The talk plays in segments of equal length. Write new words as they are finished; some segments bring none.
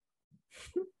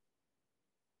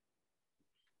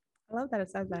I love that it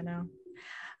says that now.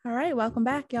 All right, welcome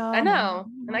back, y'all. I know.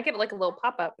 And I get like a little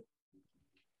pop-up.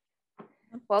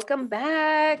 Welcome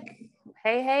back.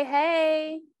 Hey, hey,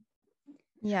 hey.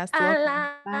 Yes,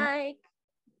 I like.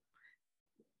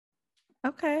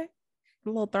 Okay. A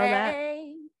little throwback.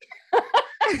 Hey.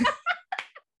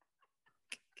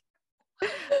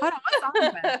 Hold on, what song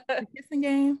is that? The Kissing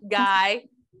Game? Guy.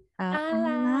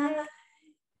 I like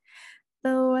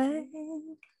the way.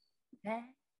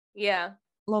 Yeah.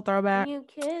 A little throwback. You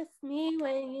kiss me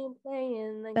when you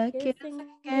playing the kissing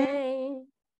game.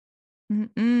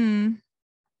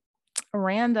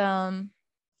 Random.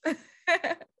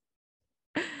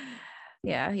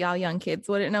 Yeah, y'all young kids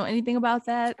wouldn't know anything about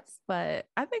that, but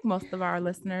I think most of our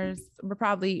listeners were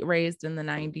probably raised in the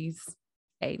 90s,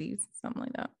 80s, something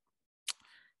like that.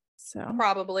 So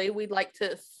probably we'd like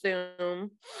to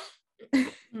assume.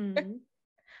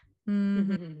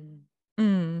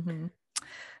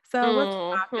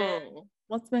 So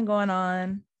what's been going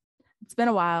on? It's been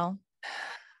a while.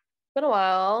 Been a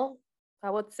while, I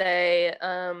would say.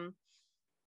 As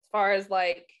far as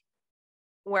like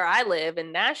where I live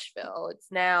in Nashville, it's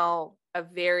now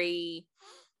it's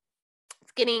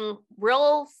getting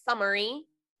real summery,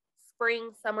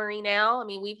 spring summery now. I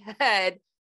mean, we've had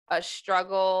a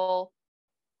struggle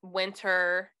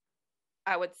winter,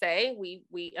 I would say.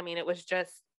 I mean, it was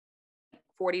just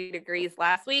 40 degrees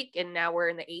last week and now we're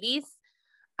in the 80s.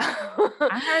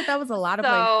 I heard that was a lot of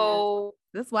places.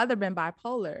 This weather been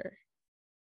bipolar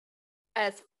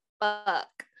as fuck.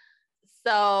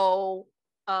 So,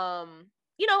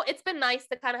 it's been nice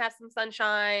to kind of have some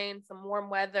sunshine, some warm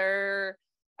weather.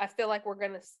 I feel like we're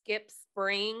going to skip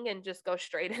spring and just go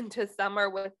straight into summer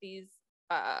with these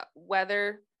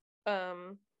weather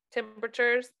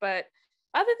temperatures. But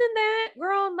other than that,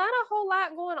 girl, not a whole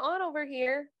lot going on over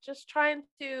here. Just trying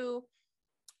to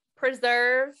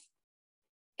preserve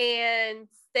and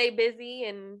stay busy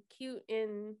and cute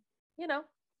and,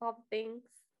 all the things.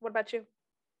 What about you?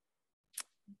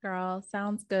 Girl,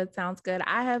 sounds good.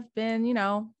 I have been,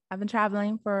 I've been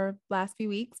traveling for the last few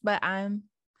weeks, but I'm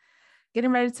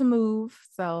getting ready to move.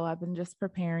 So I've been just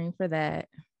preparing for that.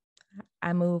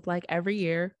 I move like every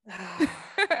year.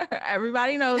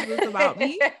 Everybody knows this about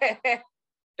me.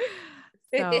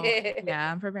 So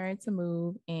yeah, I'm preparing to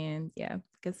move and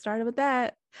get started with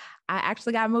that. I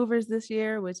actually got movers this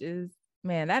year, which is,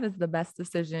 man, that is the best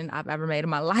decision I've ever made in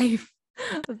my life.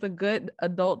 It's a good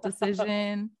adult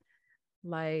decision.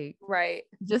 Like, right.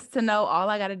 Just to know all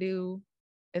I got to do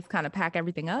is kind of pack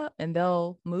everything up and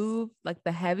they'll move like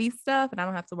the heavy stuff. And I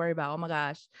don't have to worry about, oh my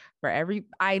gosh, for every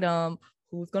item,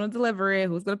 who's going to deliver it?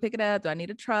 Who's going to pick it up? Do I need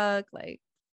a truck? Like,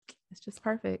 it's just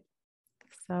perfect.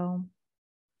 So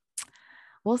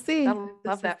we'll see. I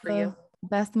love that for you.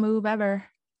 Best move ever.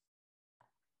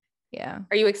 Yeah.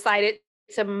 Are you excited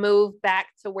to move back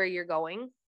to where you're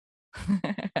going?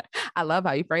 I love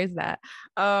how you phrase that.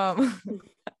 I'm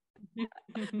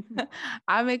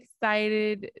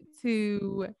excited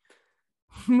to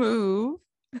move.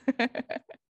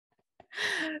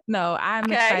 No,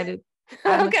 I'm excited.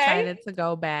 I'm excited to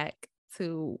go back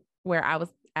to where I was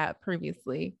at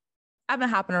previously. I've been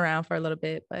hopping around for a little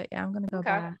bit, but yeah, I'm going to go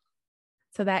back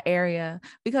to that area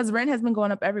because rent has been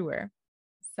going up everywhere.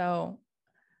 So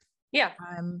yeah,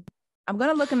 I'm going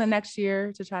to look in the next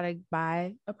year to try to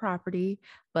buy a property.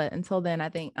 But until then, I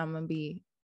think I'm going to be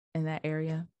in that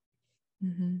area.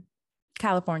 Mm-hmm.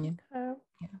 California. Yeah.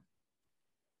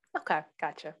 Okay.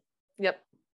 Gotcha. Yep.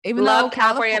 Even love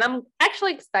California. And I'm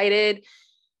actually excited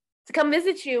to come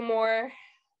visit you more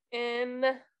in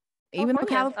California. Even though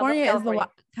California is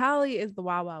Cali is the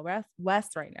Wild Wild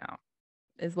West right now,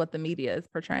 is what the media is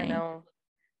portraying.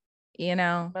 I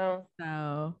know.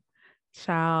 So,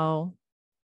 child,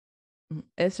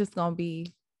 it's just gonna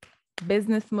be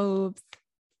business moves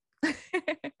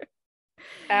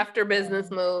after business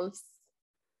moves,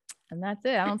 and that's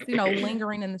it. I don't see no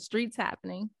lingering in the streets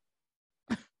happening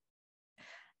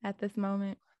at this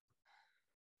moment.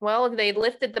 Well, they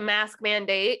lifted the mask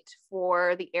mandate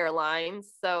for the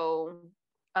airlines, so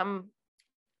I'm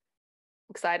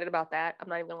excited about that. I'm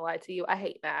not even gonna lie to you. I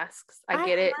hate masks. I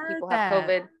get it. People have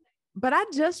COVID. But I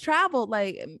just traveled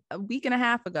like a week and a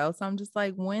half ago. So I'm just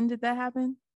like, when did that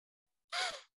happen?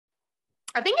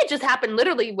 I think it just happened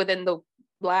literally within the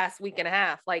last week and a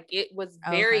half. Like it was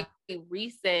very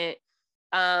recent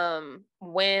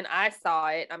when I saw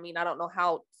it. I mean, I don't know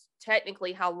how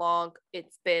long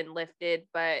it's been lifted,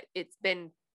 but it's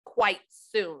been quite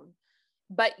soon.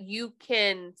 But you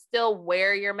can still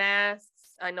wear your masks.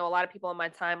 I know a lot of people on my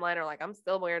timeline are like, I'm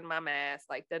still wearing my mask,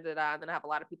 like da da da. And then I have a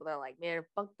lot of people that are like, man,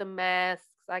 fuck the masks.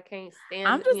 I can't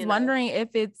I'm stand, just wondering if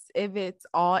it's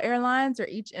all airlines or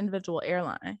each individual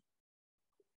airline.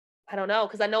 I don't know,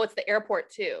 because I know it's the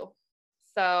airport too.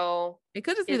 So It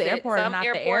could just be is the it airport and some not the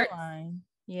airports? airline.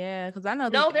 Yeah, because I know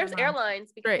these No, there's airlines airlines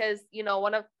strict. because,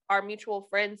 one of our mutual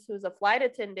friends who's a flight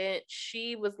attendant,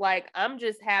 she was like, I'm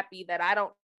just happy that I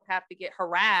don't have to get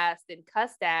harassed and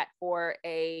cussed at for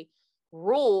a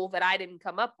rule that I didn't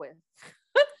come up with.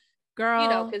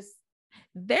 Girl, because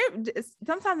they're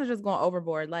sometimes they're just going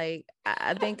overboard. Like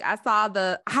I think I saw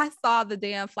the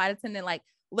damn flight attendant like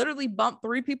literally bump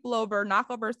 3 people over, knock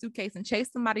over a suitcase, and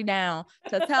chase somebody down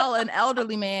to tell an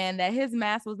elderly man that his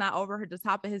mask was not over the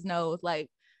top of his nose. Like,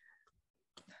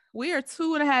 we are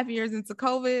 2.5 years into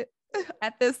COVID.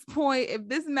 At this point, if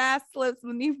this mask slips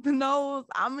beneath the nose,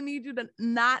 I'm gonna need you to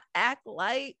not act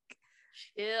like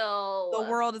chill. the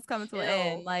world is coming to an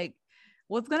end. Like,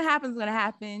 what's gonna happen is gonna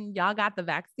happen. Y'all got the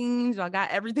vaccines, y'all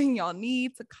got everything y'all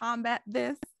need to combat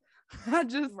this. I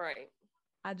just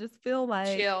feel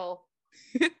like chill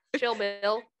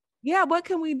Bill. Yeah, what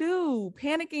can we do?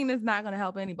 Panicking is not gonna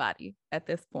help anybody at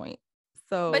this point.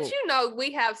 So, but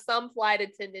we have some flight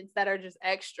attendants that are just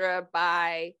extra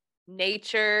by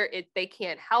nature. They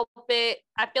can't help it.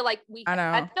 I feel like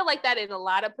that in a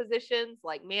lot of positions,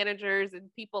 like managers and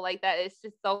people like that. It's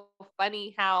just so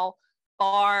funny how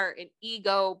far and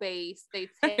ego based they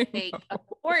take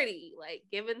authority, like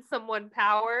giving someone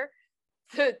power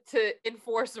to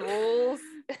enforce rules.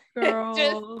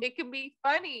 Girl, it can be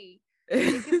funny.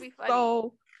 It can be funny.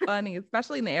 So funny,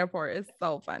 especially in the airport. It's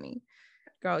so funny.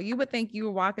 Girl, you would think you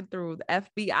were walking through the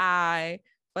FBI.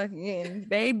 Fucking,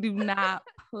 they do not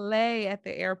play at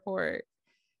the airport.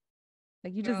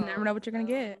 Like, you just never know what you're gonna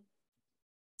get.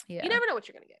 Yeah, you never know what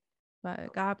you're gonna get.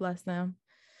 But God bless them.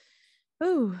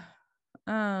 Ooh,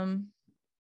 so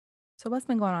what's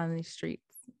been going on in these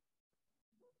streets?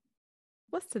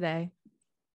 What's today?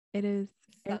 It is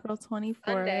April 24th.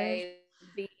 Sunday,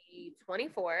 the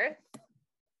 24th.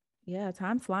 Yeah,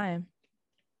 time's flying.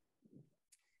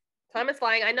 Time is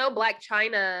flying. I know Blac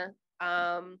Chyna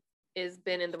has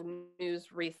been in the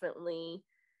news recently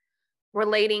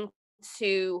relating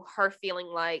to her feeling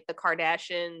like the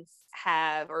Kardashians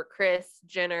or Kris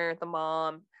Jenner, the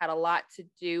mom, had a lot to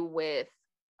do with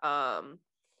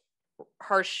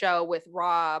her show with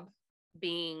Rob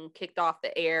being kicked off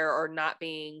the air or not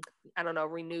being, I don't know,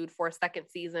 renewed for a second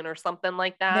season or something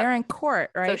like that. They're in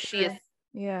court, right? So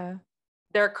yeah.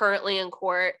 They're currently in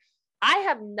court. I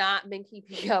have not been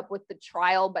keeping up with the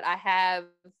trial, but I have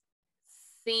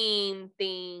seen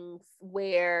things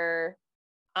where,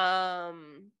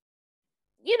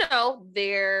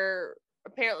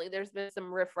 there's been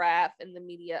some riffraff in the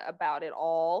media about it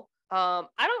all. I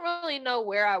don't really know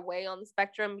where I weigh on the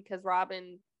spectrum because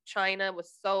Robin Chyna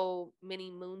was so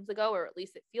many moons ago, or at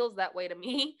least it feels that way to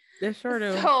me. They sure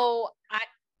do. So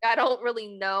I don't really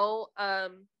know.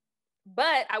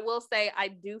 But I will say I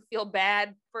do feel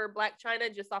bad for Blac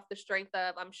Chyna just off the strength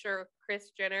of, I'm sure Kris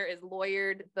Jenner is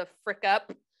lawyered the frick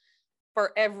up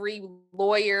for every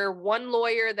one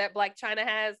lawyer that Blac Chyna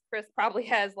has. Kris probably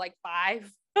has like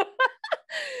 5.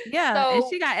 Yeah, and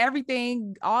she got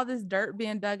everything, all this dirt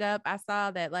being dug up. I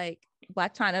saw that like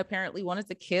Blac Chyna apparently wanted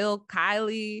to kill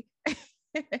Kylie.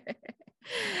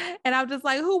 And I'm just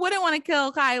like, who wouldn't want to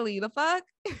kill Kylie? The fuck?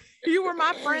 You were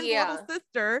my friend's little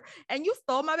sister and you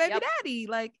stole my baby daddy.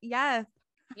 Like, yes,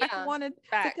 I wanted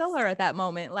to kill her at that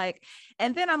moment. Like,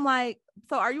 and then I'm like,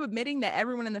 so are you admitting that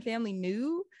everyone in the family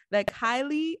knew that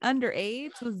Kylie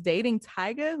underage was dating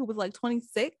Tyga, who was like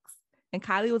 26, and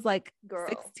Kylie was like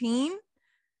 16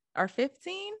 or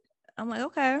 15? I'm like,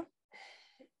 okay.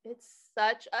 It's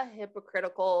such a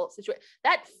hypocritical situation.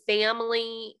 That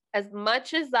family, as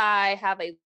much as I have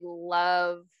a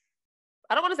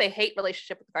I don't want to say hate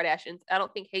relationship with the Kardashians. I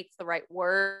don't think hate's the right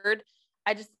word.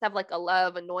 I just have like a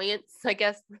love annoyance, I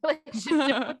guess,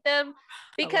 relationship with them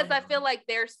because I feel like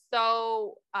they're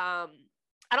so, I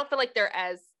don't feel like they're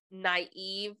as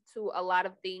naive to a lot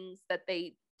of things that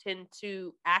they tend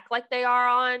to act like they are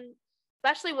on,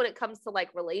 especially when it comes to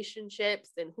like relationships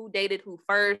and who dated who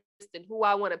first and who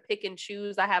I want to pick and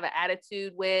choose. I have an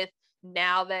attitude with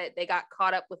now that they got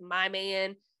caught up with my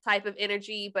man type of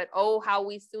energy, but how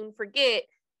we soon forget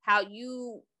how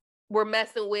you were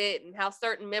messing with and how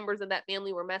certain members of that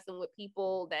family were messing with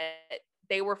people that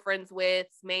they were friends with,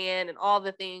 man, and all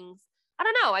the things. I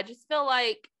don't know. I just feel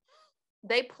like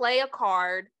they play a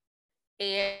card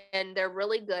and they're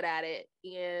really good at it.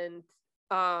 And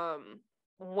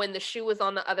when the shoe is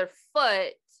on the other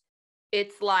foot,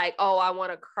 it's like, I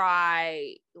want to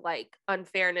cry, like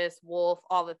unfairness, wolf,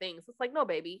 all the things. It's like, no,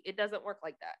 baby, it doesn't work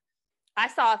like that. I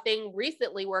saw a thing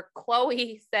recently where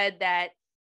Khloe said that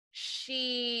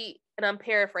she, and I'm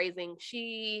paraphrasing,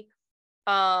 she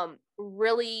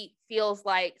really feels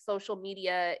like social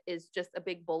media is just a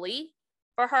big bully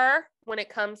for her when it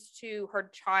comes to her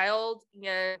child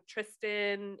and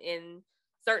Tristan and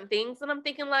certain things. And I'm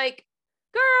thinking like,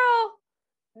 girl,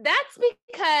 that's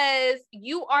because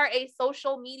you are a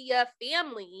social media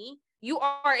family. You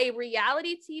are a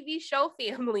reality TV show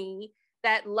family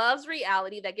that loves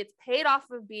reality, that gets paid off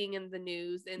of being in the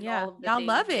news and all of the y'all things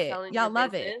love and it. telling Y'all your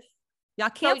love business. it. Y'all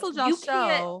canceled So y'all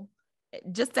show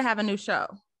just to have a new show.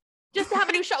 Just to have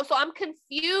a new show. So I'm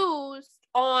confused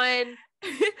on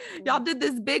y'all did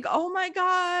this big, oh my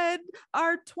God,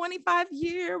 our 25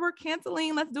 year, we're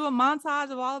canceling. Let's do a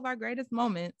montage of all of our greatest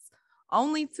moments.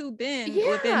 Only to then,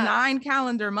 within 9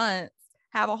 calendar months,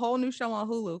 have a whole new show on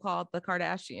Hulu called The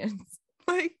Kardashians.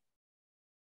 Like,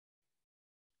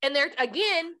 and they're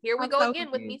again, here we go again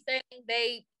with me saying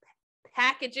they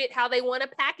package it how they want to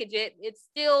package it. It's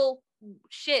still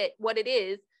shit what it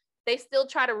is. They still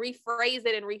try to rephrase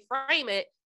it and reframe it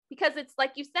because it's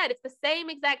like you said, it's the same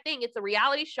exact thing. It's a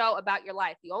reality show about your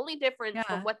life. The only difference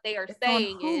from what they are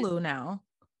saying on Hulu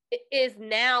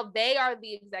now they are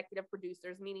the executive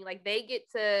producers, meaning like they get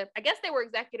to, I guess they were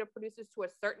executive producers to a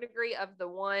certain degree of the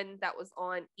one that was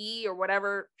on E or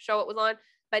whatever show it was on,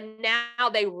 but now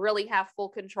they really have full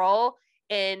control.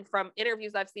 And from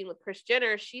interviews I've seen with Kris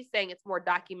Jenner, she's saying it's more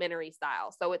documentary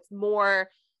style. So it's more,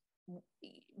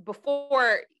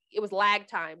 before it was lag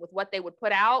time with what they would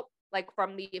put out, like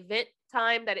from the event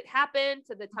time that it happened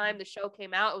to the time the show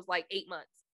came out, it was like 8 months.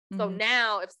 So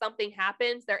now if something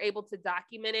happens, they're able to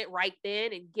document it right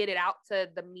then and get it out to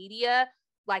the media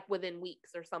like within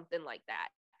weeks or something like that.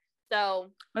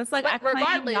 So, but it's like, I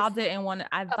claim y'all didn't want to,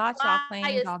 I thought y'all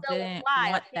claimed y'all didn't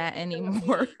want that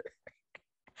anymore.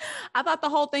 I thought the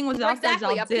whole thing was y'all said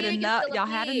y'all did enough. Y'all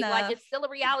had enough. Like it's still a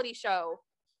reality show.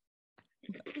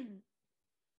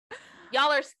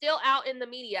 Y'all are still out in the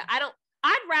media.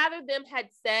 I'd rather them had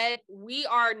said we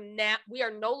are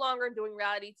no longer doing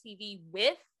reality TV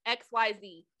with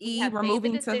XYZ. We're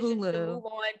moving to Hulu. To move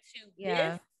on to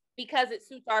this because it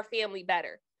suits our family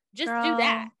better. Just do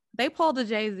that. They pulled a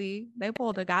Jay-Z. They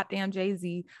pulled a goddamn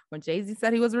Jay-Z when Jay-Z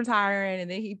said he was retiring, and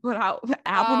then he put out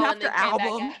album after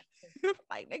album.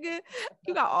 Like, nigga,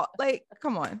 you got all, like,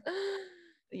 come on.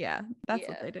 Yeah, that's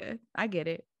what they did. I get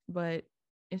it, but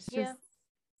it's just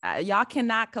y'all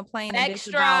cannot complain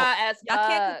extra as y'all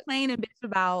can't complain and bitch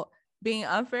about being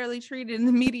unfairly treated in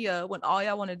the media when all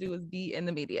y'all want to do is be in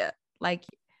the media. Like,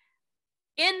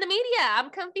 in the media,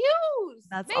 I'm confused.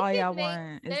 That's all y'all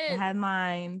want is the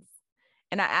headlines.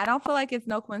 And I don't feel like it's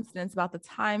no coincidence about the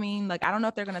timing. Like, I don't know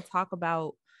if they're going to talk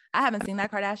about, I haven't seen that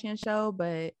Kardashian show,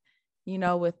 but you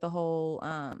know, with the whole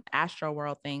Astro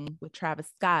World thing with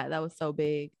Travis Scott, that was so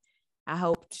big. I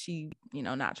hope she, you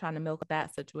know, not trying to milk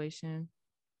that situation.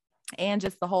 And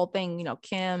just the whole thing, you know,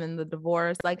 Kim and the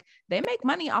divorce, like they make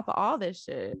money off of all this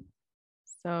shit.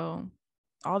 So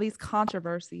all these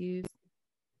controversies.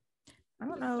 I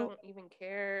don't know. Don't even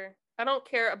care. I don't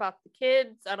care about the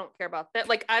kids. I don't care about that.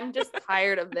 Like, I'm just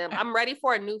tired of them. I'm ready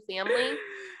for a new family.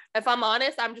 If I'm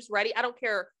honest, I'm just ready. I don't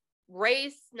care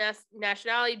race,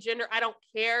 nationality, gender. I don't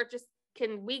care. Just,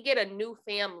 can we get a new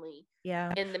family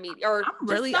in the media or I'm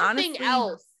really something honestly,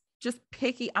 else? Just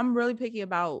picky. I'm really picky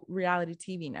about reality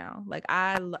TV now. Like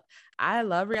I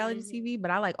love reality TV,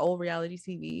 but I like old reality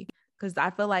TV because I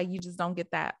feel like you just don't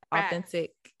get that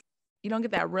authentic. You don't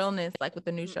get that realness like with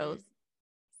the new shows.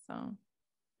 So,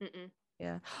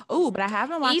 yeah. Oh, but I have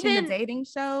been watching the dating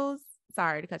shows.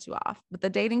 Sorry to cut you off, but the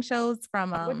dating shows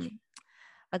from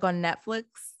like on Netflix.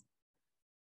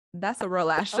 That's a real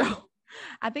ass show.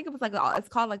 I think it was like it's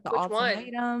called like The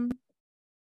Ultimatum.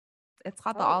 It's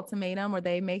called The Ultimatum, where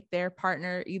they make their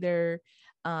partner either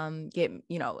get,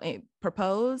 you know,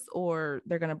 propose or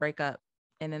they're gonna break up,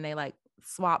 and then they like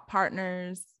swap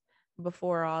partners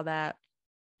before all that,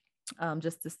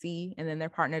 just to see, and then their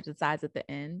partner decides at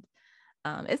the end.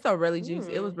 It's so really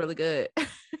juicy. It was really good.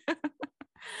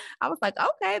 I was like,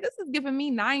 okay, this is giving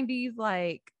me 90s,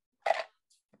 like,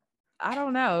 I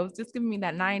don't know. It was just giving me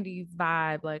that 90s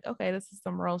vibe. Like, okay, this is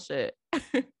some real shit.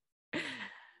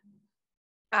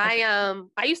 I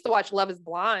used to watch Love is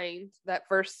Blind, the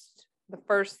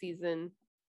first season,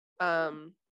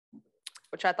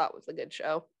 which I thought was a good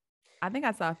show. I think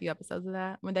I saw a few episodes of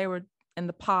that when they were in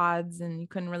the pods and you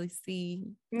couldn't really see.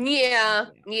 Yeah.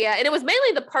 And it was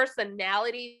mainly the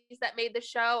personalities that made the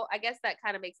show. I guess that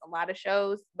kind of makes a lot of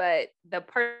shows, but the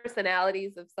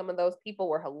personalities of some of those people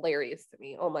were hilarious to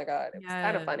me. Oh my God. It was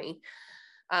kind of funny.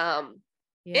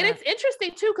 And Yeah. it's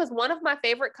interesting too, because one of my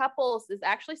favorite couples is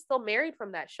actually still married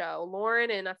from that show. Lauren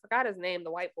and I forgot his name,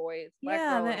 the white boy, black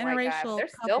Yeah, girl the and white guy. interracial They're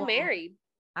still couple. married.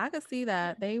 I could see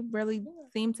that. They really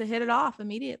seem to hit it off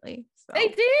immediately. They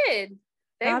So did.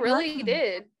 They God bless really them.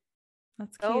 did.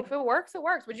 That's So cute. if it works, it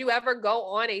works. Would you ever go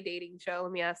on a dating show?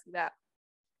 Let me ask you that.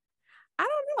 I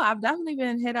don't know. I've definitely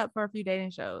been hit up for a few dating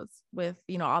shows with,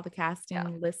 all the casting Yeah.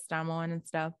 lists I'm on and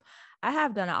stuff. I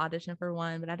have done an audition for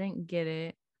one, but I didn't get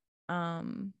it. I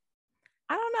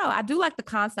don't know. I do like the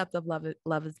concept of Love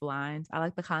is Blind. I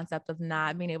like the concept of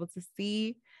not being able to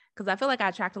see, because I feel like I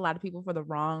attract a lot of people for the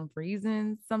wrong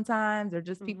reasons sometimes, or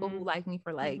just people who like me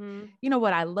for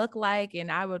what I look like. And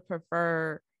I would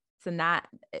prefer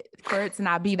for it to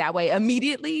not be that way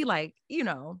immediately. Like,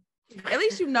 at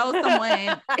least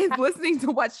someone is listening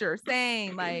to what you're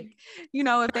saying. Like,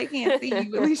 if they can't see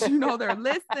you, at least they're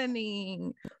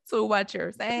listening to what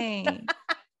you're saying.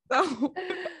 So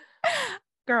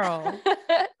girl,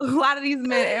 a lot of these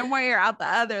men and one ear out the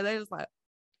other, they're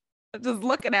just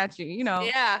looking at you,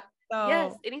 Yeah. So,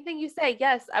 yes. Anything you say.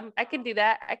 Yes. I can do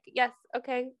that. Yes.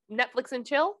 Okay. Netflix and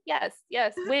chill. Yes.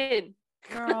 Win.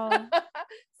 girl.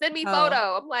 Send me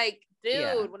photo. I'm like, dude,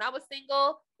 Yeah. when I was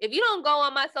single, if you don't go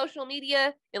on my social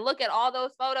media and look at all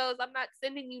those photos, I'm not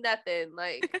sending you nothing.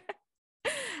 Like,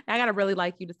 I gotta really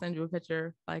like you to send you a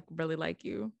picture. Like, really like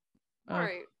you. All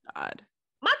right. God.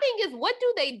 My thing is, what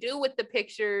do they do with the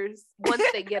pictures once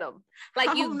they get them?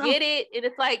 Like, you get it, and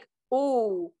it's like,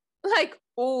 ooh,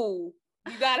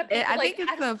 you gotta. I think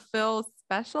it's a feel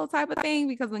special type of thing,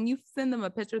 because when you send them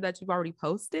a picture that you've already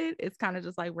posted, it's kind of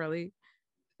just like, really,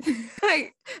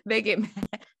 like they get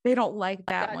mad. They don't like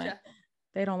that one.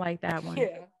 They don't like that one.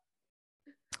 Yeah.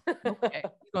 Okay,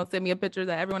 you're gonna send me a picture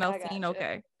that everyone else seen?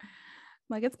 Okay.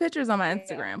 Like, it's pictures on my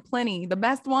Instagram, plenty, the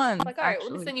best ones. Like, all right,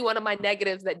 let me send you one of my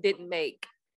negatives that didn't make.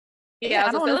 Yeah,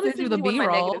 I don't want to send you the B-roll.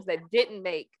 Negatives that didn't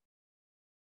make.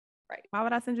 Right. Why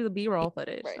would I send you the B-roll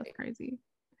footage? Right. That's crazy.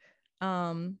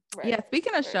 Yeah,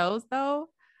 speaking of shows though.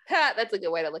 That's a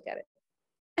good way to look at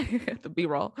it. The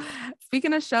B-roll.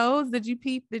 Speaking of shows, did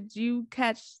you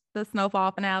catch the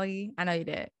Snowfall finale? I know you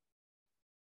did.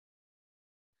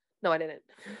 No, I didn't.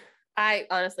 I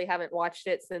honestly haven't watched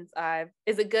it since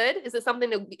is it good? Is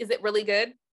it really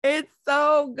good? It's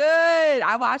so good.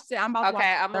 I watched it. I'm about to watch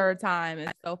it the third time.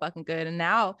 It's so fucking good. And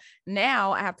now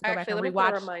I have to go back and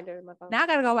rewatch. Now I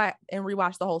got to go back and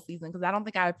rewatch the whole season, because I don't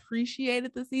think I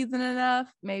appreciated the season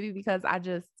enough. Maybe because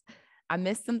I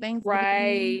missed some things.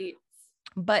 Right.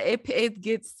 But it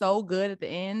gets so good at the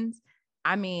end.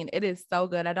 I mean, it is so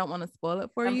good. I don't want to spoil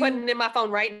it for you. I'm putting it in my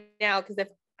phone right now, because if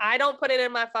I don't put it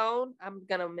in my phone, I'm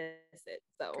gonna miss it.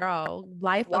 So, girl,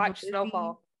 life of a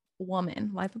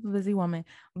busy woman.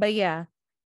 But yeah,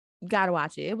 you gotta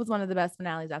watch it. It was one of the best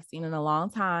finales I've seen in a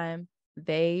long time.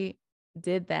 They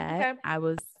did that. Okay. I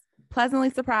was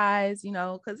pleasantly surprised,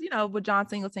 because with John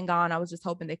Singleton gone, I was just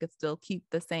hoping they could still keep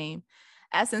the same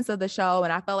essence of the show.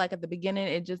 And I felt like at the beginning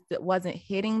it wasn't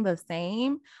hitting the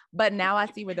same. But now I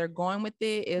see where they're going with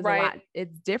it. Is right. A lot.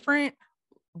 It's different,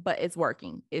 but it's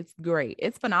working. It's great.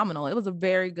 It's phenomenal. It was a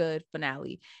very good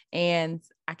finale, and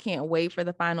I can't wait for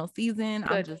the final season.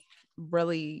 Good. I'm just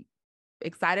really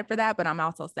excited for that, but I'm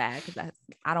also sad because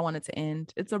I don't want it to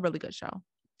end. It's a really good show.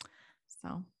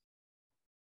 So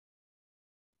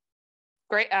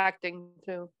great acting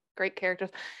too. Great characters.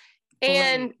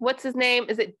 And what's his name?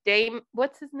 Is it Dame?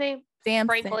 What's his name? Damson.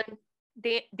 Franklin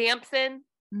Damson.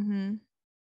 Mm-hmm.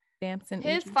 Damson.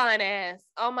 His fine ass.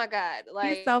 Oh my God.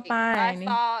 Like, he's so fine.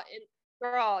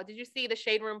 Girl, did you see the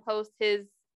Shade Room post his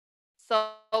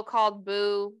so-called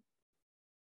boo?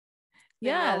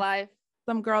 Yeah. Life.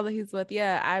 Some girl that he's with.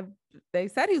 Yeah. They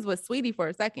said he's with Sweetie for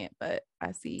a second, but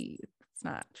I see it's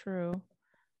not true.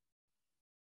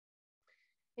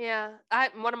 Yeah.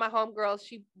 One of my homegirls,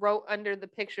 she wrote under the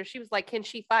picture, she was like, can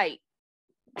she fight?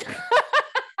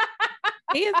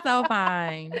 He is so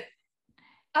fine.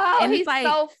 Oh, and he's like,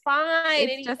 so fine.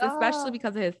 It's just especially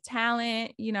because of his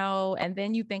talent, and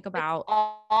then you think about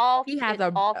he has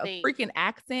a freaking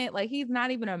accent. Like, he's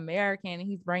not even American.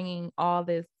 He's bringing all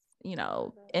this,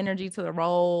 energy to the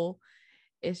role.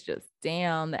 It's just,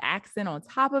 damn, the accent on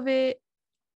top of it.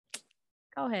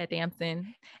 Go ahead,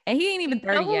 Damson. And he ain't even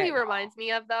 30 yet. You know who he reminds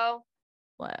me of, though?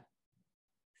 What?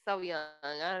 So young.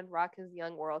 I rock his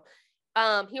young world.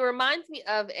 He reminds me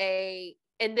of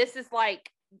and this is like,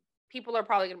 people are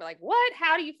probably gonna be like, what?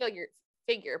 How do you feel your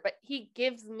figure? But he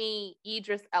gives me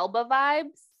Idris Elba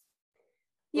vibes.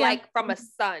 Yeah. Like, from a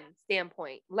son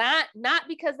standpoint. Not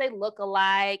because they look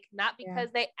alike, not because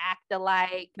they act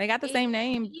alike. They got the same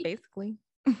name, basically.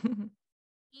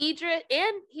 Idris,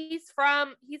 and he's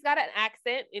got an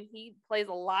accent and he plays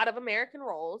a lot of American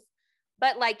roles.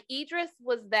 But like Idris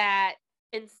was that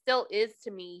and still is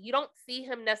to me. You don't see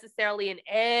him necessarily in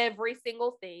every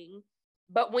single thing,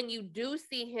 but when you do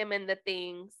see him in the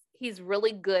things, he's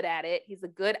really good at it. He's a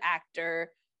good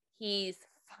actor. He's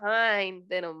fine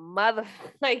than a mother.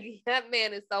 Like that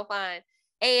man is so fine.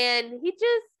 And he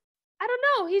just, I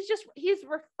don't know, he's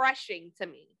refreshing to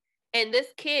me. And this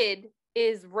kid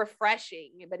is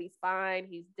refreshing, but he's fine.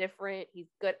 He's different. He's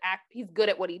good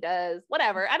at what he does.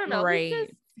 Whatever. I don't know.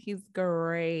 Great. He's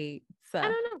great. So I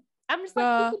don't know. I'm just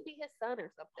like, he could be his son or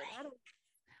something. I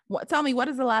don't. Tell me, what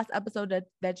is the last episode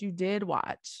that you did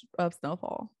watch of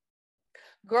Snowfall?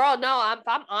 Girl, no, I'm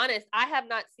honest. I have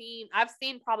not seen. I've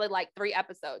seen probably like 2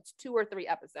 or 3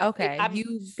 episodes. Okay,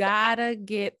 you gotta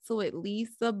get to at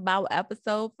least about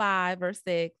episode 5 or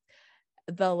 6.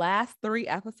 The last 3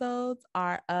 episodes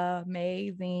are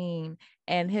amazing,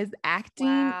 and his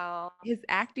acting is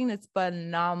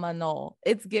phenomenal.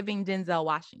 It's giving Denzel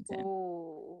Washington.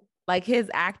 Ooh. Like his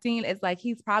acting is like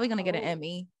he's probably gonna get an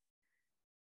Emmy.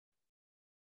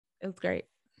 It was great.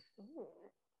 Ooh.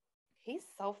 He's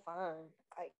so fun.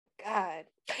 Like God.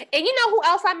 And you know who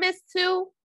else I miss too?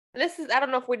 I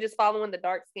don't know if we're just following the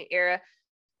dark skin era,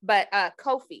 but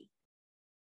Kofi.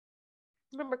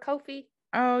 Remember Kofi?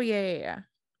 Oh yeah.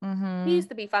 Mm-hmm. He used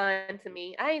to be fine to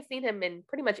me. I ain't seen him in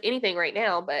pretty much anything right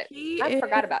now, but I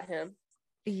forgot about him.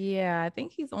 Yeah, I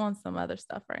think he's on some other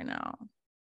stuff right now.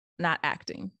 Not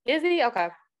acting. Is he? Okay.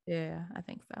 Yeah, I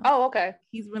think so. Oh, okay.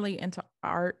 He's really into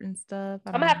art and stuff.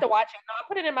 I'm gonna have to watch it. No, I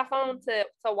put it in my phone to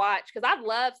watch because I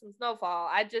love some Snowfall.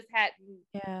 I just hadn't.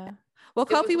 Yeah. Well,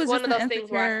 Kofi was just one of those things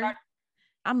where I started.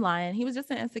 I'm lying. He was just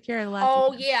an Insecure the last.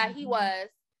 Oh yeah, he was.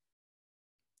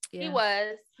 Yeah. He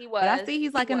was. But I see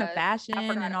he's like into fashion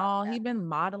and all. He's been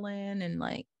modeling and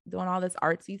like doing all this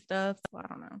artsy stuff. So I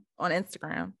don't know, on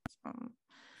Instagram.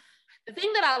 The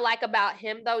thing that I like about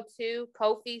him though too,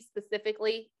 Kofi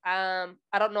specifically, I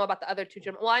don't know about the other 2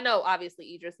 gentlemen. Well, I know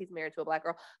obviously Idris, he's married to a Black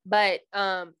girl, but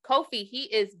Kofi, he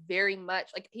is very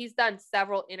much like, he's done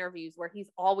several interviews where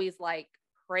he's always like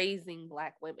praising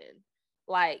Black women.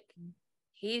 Like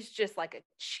he's just like a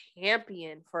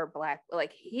champion for Black,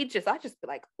 like I just be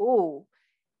like, ooh,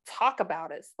 talk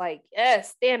about us, like, yes,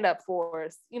 stand up for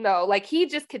us, you know, like he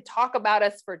just could talk about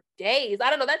us for days. I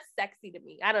don't know, that's sexy to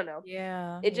me. I don't know.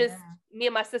 Yeah. It just, me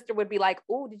and my sister would be like,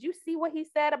 oh, did you see what he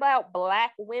said about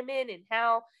Black women and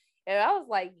how, and I was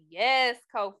like, yes,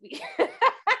 Kofi.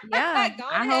 Yeah.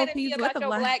 I hope he's with a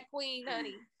Black queen,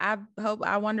 honey. I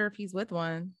wonder if he's with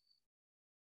one.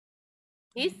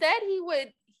 He said he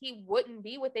wouldn't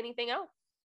be with anything else.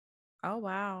 Oh,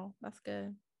 wow. That's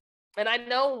good. And I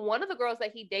know one of the girls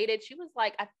that he dated, she was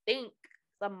like, I think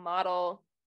some model.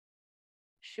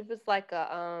 She was like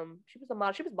she was a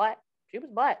model. She was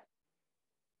Black.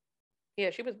 Yeah,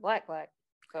 she was black.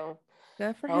 So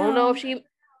good for him. I don't know if she,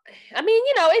 I mean,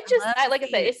 you know, it just, like I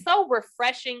said, it's so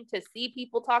refreshing to see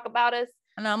people talk about us.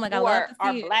 I know, I'm like, I love to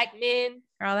see our Black men.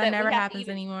 Girl, that never happens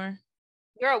anymore.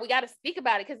 Girl, we got to speak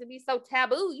about it because it'd be so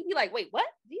taboo. You'd be like, wait, what?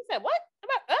 He said, what?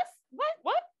 About us?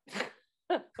 What?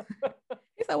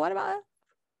 He said, what about us?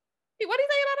 What did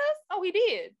he say about us? Oh, he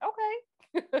did. Okay.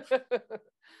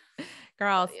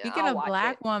 Girl, speaking of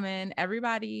Black woman,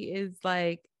 everybody is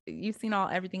like, you've seen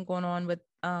everything going on with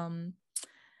the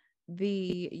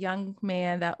young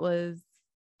man that was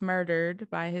murdered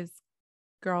by his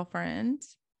girlfriend.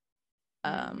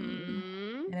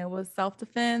 And it was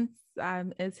self-defense.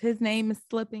 His name is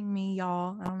slipping me,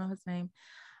 y'all. I don't know his name.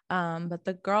 But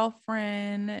the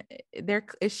girlfriend,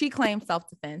 she claims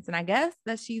self-defense, and I guess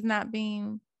that she's not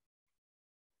being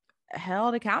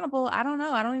held accountable. I don't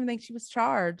know. I don't even think she was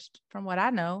charged from what I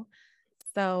know.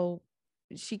 So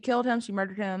she killed him, she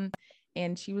murdered him,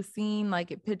 and she was seen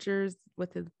like at pictures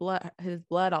with his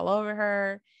blood all over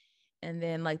her. And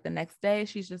then like the next day,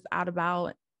 she's just out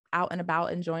and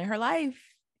about enjoying her life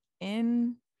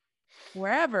in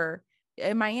wherever,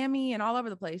 in Miami and all over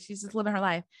the place. She's just living her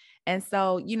life. And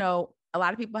so, you know, a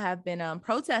lot of people have been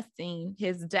protesting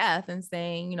his death and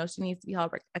saying, you know, she needs to be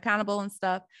held accountable and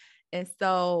stuff. And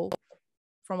so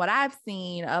from what I've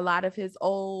seen, a lot of his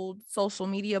old social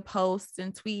media posts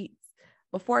and tweets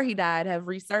before he died have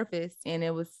resurfaced, and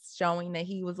it was showing that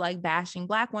he was like bashing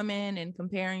Black women and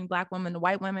comparing Black women to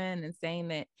white women and saying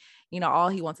that, you know, all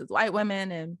he wants is white women.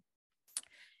 And,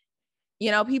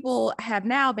 you know, people have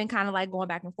now been kind of like going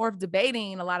back and forth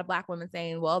debating, a lot of Black women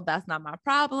saying, well, that's not my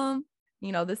problem.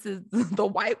 You know, this is the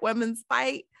white women's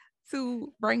fight.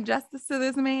 to bring justice to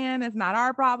this man. It's not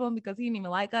our problem because he didn't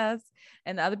even like us.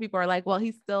 And the other people are like, well,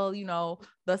 he's still, you know,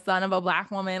 the son of a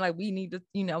Black woman. Like we need to,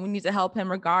 you know, we need to help him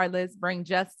regardless, bring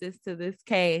justice to this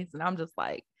case. And I'm just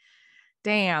like,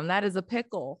 damn, that is a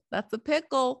pickle. That's a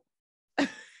pickle.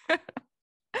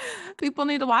 People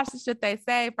need to watch the shit they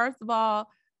say. First of all,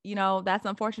 you know, that's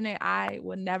unfortunate. I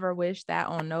would never wish that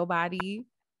on nobody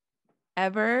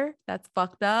ever. That's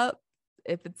fucked up.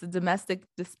 If it's a domestic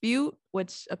dispute,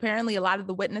 which apparently a lot of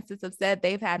the witnesses have said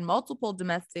they've had multiple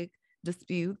domestic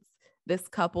disputes, this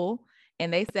couple,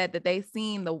 and they said that they've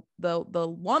seen the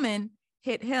woman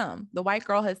hit him. The white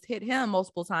girl has hit him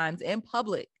multiple times in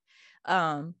public.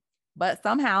 But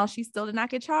somehow she still did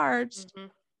not get charged. Mm-hmm.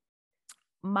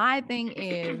 My thing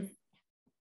is,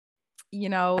 you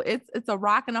know, it's a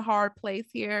rock and a hard place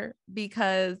here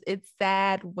because it's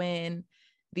sad when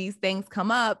these things come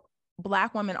up.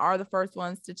 Black women are the first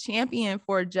ones to champion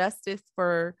for justice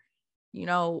for, you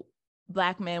know,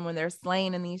 Black men when they're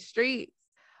slain in these streets.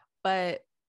 But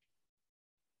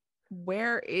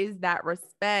where is that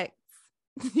respect,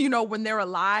 you know, when they're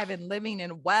alive and living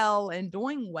and well and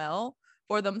doing well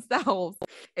for themselves?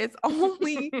 It's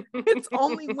only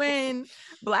when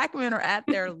Black men are at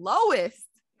their lowest,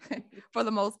 for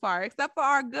the most part, except for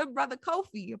our good brother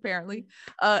Kofi, apparently.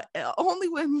 Only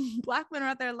when Black men are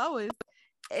at their lowest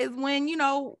is when, you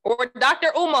know, or Dr.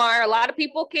 Umar. A lot of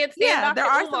people can't stand Dr. there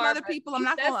are Umar, some other people. I'm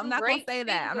not going to say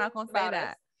that. I'm not going to say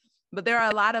that. But there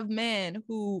are a lot of men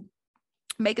who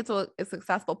make it to a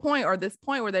successful point, or this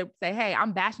point where they say, hey,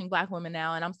 I'm bashing Black women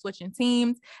now and I'm switching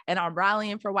teams and I'm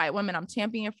rallying for white women. I'm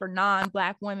championing for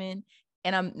non-Black women.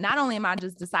 And I'm not only am I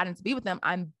just deciding to be with them,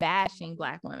 I'm bashing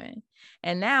Black women.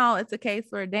 And now it's a case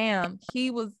where, damn, he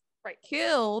was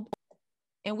killed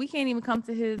and we can't even come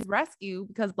to his rescue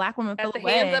because Black women feel away. At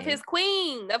the hands of his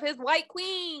queen, of his white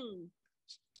queen.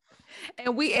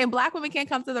 And Black women can't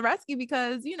come to the rescue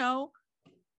because, you know,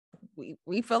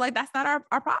 we feel like that's not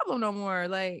our problem no more.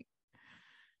 Like,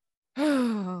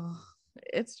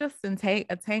 it's just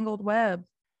a tangled web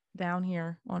down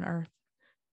here on earth.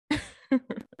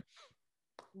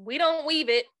 We don't weave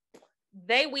it.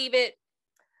 They weave it.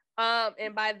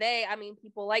 And by they, I mean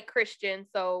people like Christian.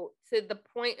 So to the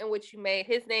point in which you made,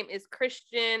 his name is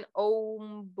Christian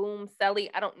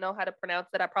Ombumseli. I don't know how to pronounce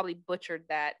it. I probably butchered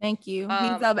that. Thank you.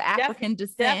 He's of African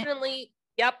descent. Definitely.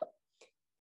 Yep.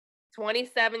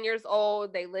 27 years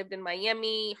old. They lived in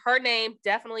Miami. Her name,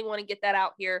 definitely want to get that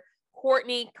out here.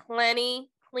 Courtney Clenny.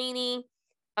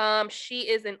 She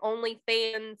is an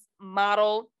OnlyFans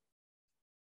model.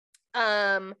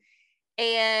 And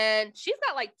she's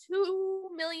got like 2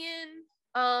 million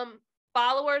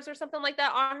followers or something like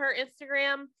that on her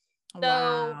Instagram. So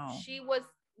wow.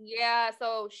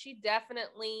 So she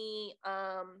definitely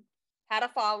had a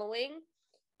following.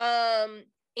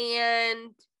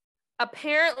 And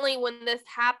apparently when this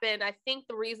happened, I think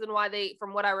the reason why they,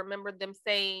 from what I remember them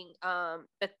saying,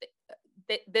 that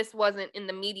this wasn't in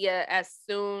the media as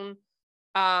soon,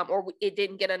 or it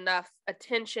didn't get enough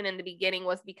attention in the beginning,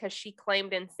 was because she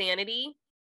claimed insanity.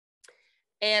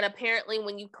 And apparently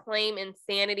when you claim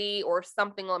insanity or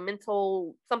something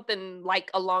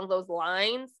like along those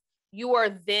lines, you are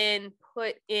then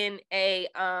put in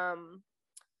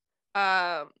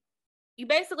you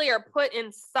basically are put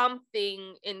in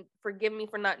something, and forgive me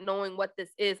for not knowing what this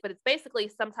is, but it's basically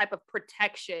some type of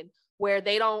protection where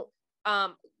they don't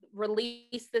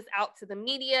release this out to the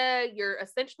media. You're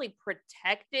essentially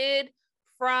protected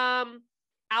from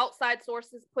outside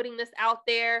sources putting this out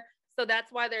there. So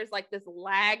that's why there's like this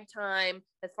lag time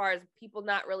as far as people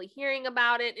not really hearing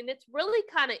about it. And it's really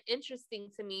kind of interesting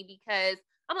to me because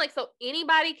I'm like, so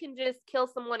anybody can just kill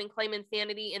someone and claim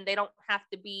insanity and they don't have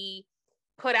to be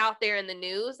put out there in the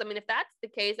news. I mean, if that's the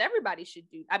case, everybody should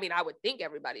do. I mean, I would think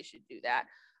everybody should do that.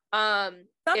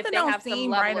 Something don't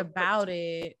seem right about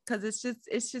it, because it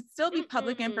should still be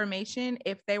public information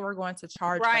if they were going to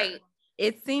charge her.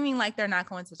 It's seeming like they're not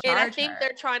going to charge her. And I think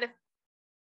they're trying to,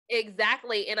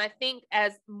 exactly. And I think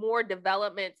as more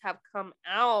developments have come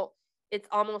out, it's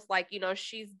almost like, you know,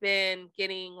 she's been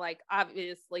getting like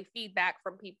obviously feedback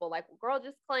from people like, well, girl,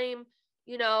 just claim,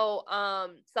 you know,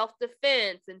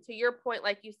 self-defense. And to your point,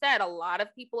 like you said, a lot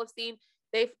of people have seen,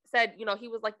 they've said, you know, he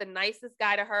was like the nicest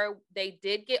guy to her. They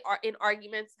did get in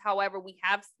arguments. However,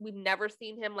 we've never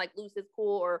seen him like lose his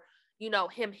cool or, you know,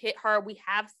 him hit her. We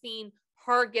have seen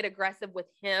her get aggressive with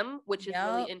him, which is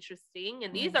really interesting.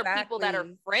 And these are people that are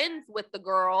friends with the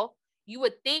girl. You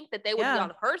would think that they would be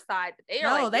on her side, but they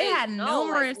are they had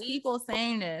numerous people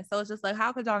saying this. So it's just like,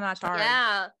 how could y'all not charge?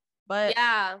 Yeah. But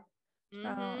yeah.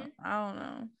 I don't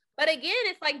know. But again,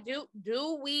 it's like,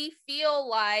 do we feel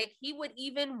like he would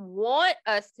even want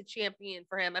us to champion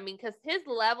for him? I mean, because his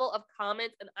level of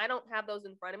comments, and I don't have those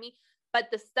in front of me, but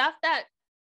the stuff that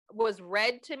was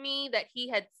read to me that he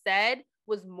had said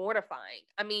was mortifying.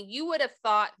 I mean, you would have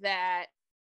thought that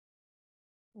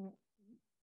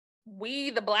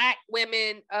we, the Black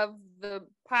women of the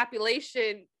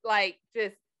population, like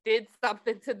just did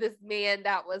something to this man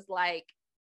that was like,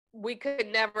 we could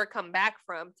never come back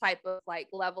from type of like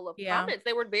level of comments.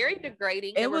 They were very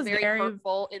degrading. They were very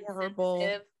hurtful,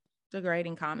 insensitive,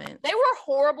 degrading comments. They were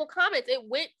horrible comments. It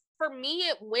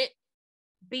went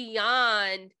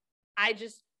beyond, I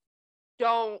just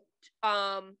don't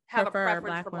have a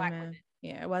preference for Black women.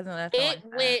 Yeah, it wasn't. It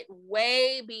went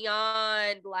way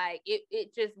beyond, like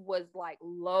it just was like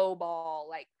low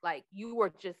ball. Like you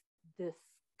were just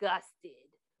disgusted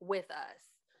with us.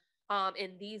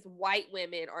 And these white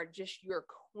women are just your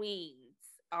queens.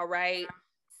 All right.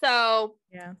 So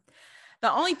yeah.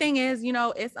 The only thing is,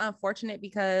 it's unfortunate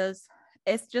because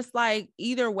it's just like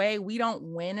either way, we don't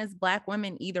win as Black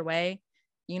women either way.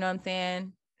 You know what I'm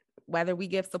saying? Whether we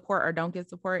give support or don't give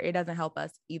support, it doesn't help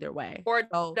us either way. Or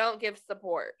don't give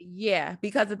support. Yeah,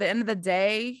 because at the end of the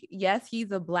day, yes,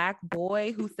 he's a Black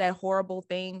boy who said horrible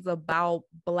things about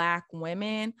Black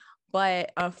women,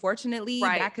 but unfortunately,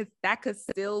 that could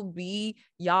still be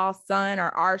y'all's son or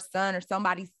our son or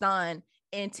somebody's son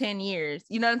in 10 years.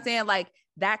 You know what I'm saying? Like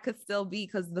that could still be,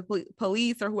 because the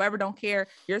police or whoever don't care.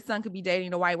 Your son could be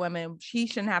dating a white woman. He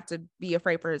shouldn't have to be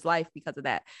afraid for his life because of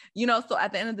that. So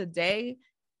at the end of the day,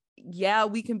 yeah,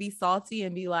 we can be salty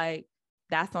and be like,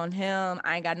 that's on him.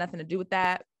 I ain't got nothing to do with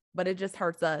that. But it just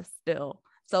hurts us still.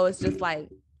 So it's just like,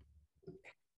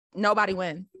 nobody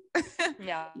wins.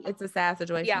 Yeah. It's a sad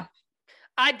situation. Yeah.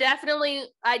 I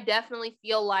definitely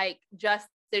feel like justice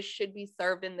should be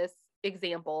served in this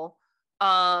example.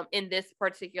 In this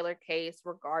particular case,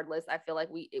 regardless, I feel like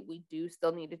we do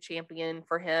still need to champion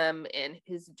for him and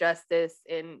his justice,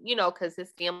 and because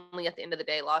his family at the end of the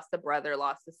day lost a brother,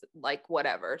 lost a, like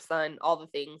whatever son, all the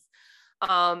things,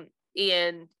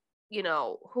 and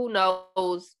who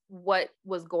knows what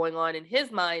was going on in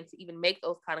his mind to even make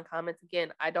those kind of comments.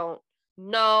 Again, I don't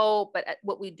know, but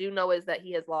what we do know is that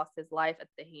he has lost his life at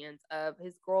the hands of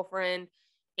his girlfriend,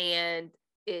 and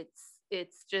it's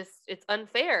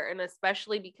unfair. And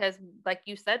especially because, like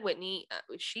you said, Whitney,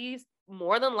 she's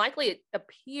more than likely, it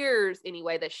appears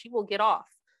anyway, that she will get off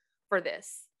for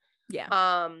this.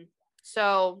 Yeah.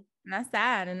 So and that's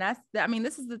sad. And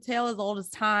this is the tale as old as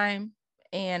time.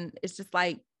 And it's just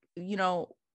like, we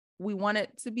want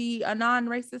it to be a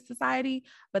non-racist society,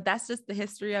 but that's just the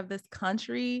history of this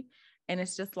country. And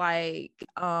it's just like,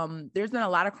 there's been a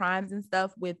lot of crimes and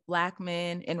stuff with Black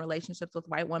men in relationships with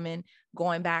white women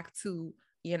going back to,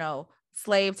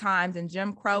 slave times and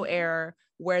Jim Crow era,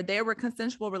 where there were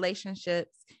consensual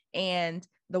relationships and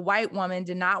the white woman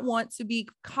did not want to be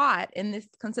caught in this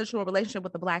consensual relationship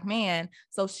with a Black man.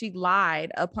 So she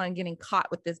lied upon getting caught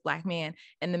with this Black man,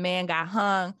 and the man got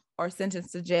hung or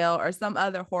sentenced to jail or some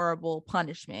other horrible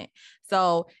punishment.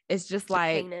 So it's just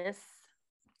like, heinous.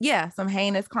 Yeah, some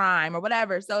heinous crime or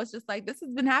whatever. So it's just like, this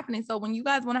has been happening. So when you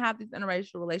guys want to have these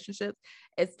interracial relationships,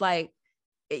 it's like,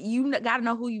 you got to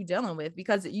know who you're dealing with,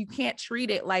 because you can't treat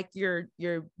it like you're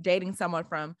dating someone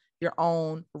from your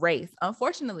own race.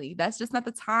 Unfortunately, that's just not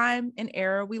the time and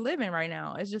era we live in right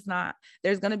now. It's just not.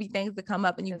 There's going to be things that come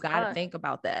up, and you got to think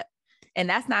about that. And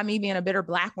that's not me being a bitter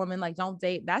Black woman, like, don't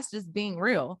date. That's just being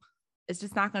real. It's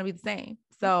just not going to be the same.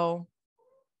 So.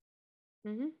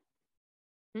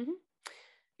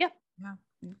 Yeah.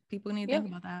 People need to think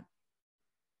about that.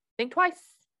 Think twice.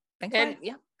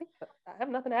 Yeah, I have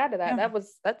nothing to add to that. Yeah.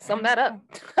 That summed that up.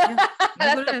 Yeah.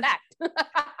 That's the fact.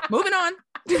 Moving on.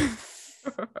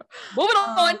 Moving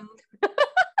on.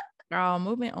 Girl,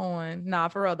 moving on. Nah,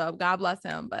 for real though. God bless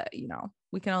him. But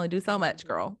we can only do so much,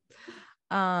 girl.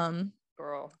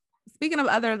 Girl. Speaking of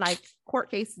other like court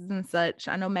cases and such,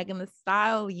 I know Megan Thee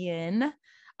Stallion.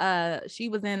 She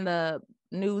was in the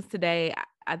news today.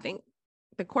 I think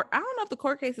I don't know if the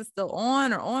court case is still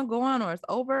on or ongoing or it's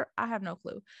over. I have no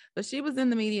clue. But she was in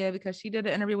the media because she did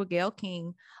an interview with Gayle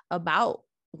King about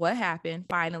what happened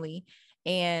finally.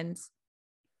 And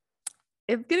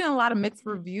it's getting a lot of mixed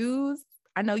reviews.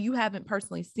 I know you haven't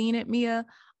personally seen it, Mia,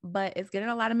 but it's getting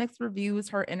a lot of mixed reviews,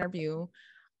 her interview,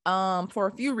 for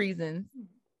a few reasons.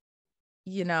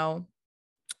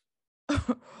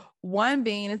 One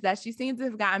being is that she seems to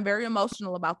have gotten very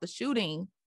emotional about the shooting.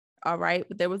 All right.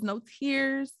 But there was no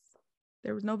tears.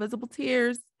 There was no visible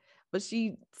tears, but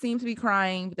she seemed to be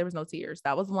crying, but there was no tears.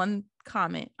 That was one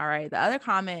comment. All right. The other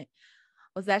comment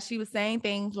was that she was saying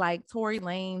things like Tory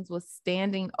Lanez was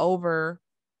standing over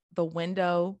the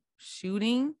window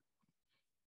shooting,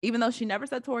 even though she never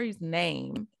said Tory's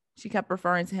name, she kept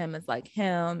referring to him as like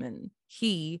him and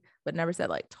he, but never said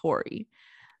like Tory,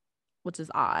 which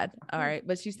is odd. All right.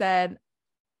 But she said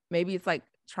maybe it's like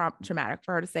traumatic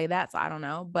for her to say that. So I don't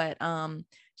know. But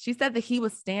she said that he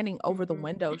was standing over the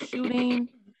window shooting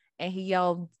and he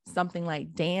yelled something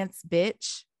like dance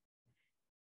bitch.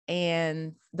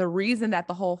 And the reason that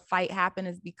the whole fight happened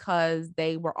is because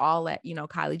they were all at, you know,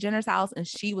 Kylie Jenner's house and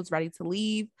she was ready to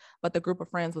leave, but the group of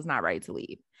friends was not ready to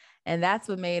leave. And that's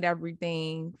what made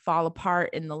everything fall apart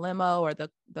in the limo or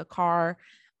the car.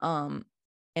 And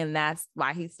that's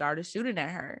why he started shooting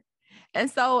at her. And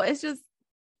so it's just,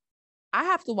 I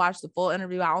have to watch the full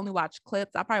interview. I only watch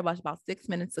clips. I probably watched about 6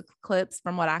 minutes of clips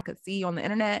from what I could see on the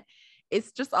internet.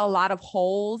 It's just a lot of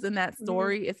holes in that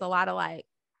story. Mm-hmm. It's a lot of like,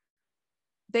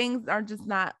 things are just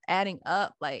not adding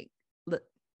up. Like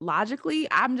logically,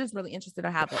 I'm just really interested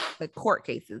in how the court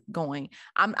case is going.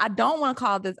 I don't want to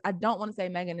call this, I don't want to say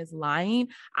Megan is lying.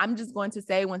 I'm just going to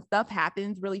say when stuff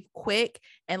happens really quick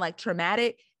and like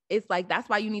traumatic, it's like, that's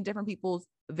why you need different people's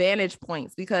vantage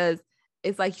points, because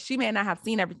it's like she may not have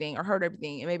seen everything or heard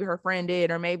everything, and maybe her friend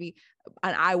did, or maybe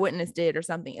an eyewitness did or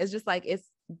something. It's just like, it's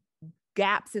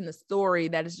gaps in the story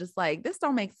that is just like, this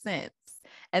don't make sense.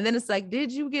 And then it's like,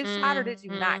 did you get shot or did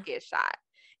you not get shot?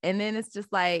 And then it's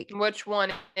just like, which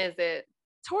one is it?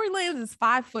 Tory Lanez is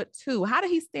 5'2". How did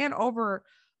he stand over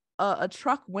a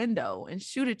truck window and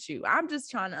shoot at you? I'm just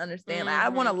trying to understand. Like, I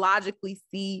want to logically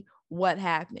see what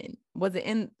happened. Was it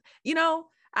in, you know?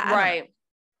 Right.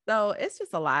 So it's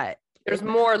just a lot. There's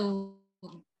more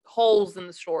holes in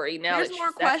the story now. There's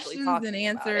more questions than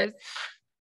answers.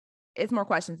 It's more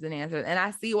questions than answers. And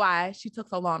I see why she took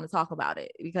so long to talk about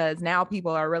it, because now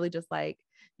people are really just like,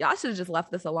 y'all should have just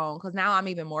left this alone. Cause now I'm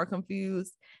even more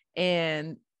confused.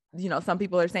 And, you know, some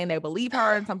people are saying they believe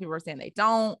her and some people are saying they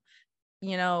don't,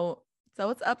 you know, so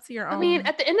it's up to your own. I mean,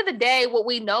 at the end of the day, what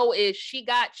we know is she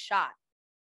got shot.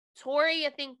 Tory, I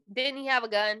think, didn't he have a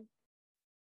gun?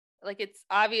 Like, it's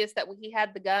obvious that he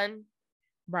had the gun.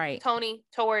 Right.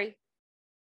 Tory.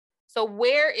 So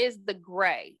where is the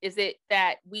gray? Is it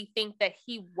that we think that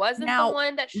he wasn't the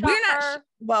one that shot her?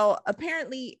 Well,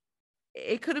 apparently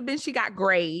it could have been she got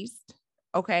grazed,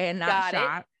 okay, and not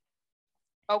shot.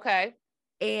 Okay.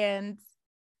 And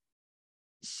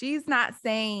she's not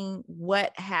saying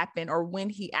what happened or when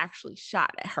he actually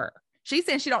shot at her. She's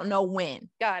saying she don't know when.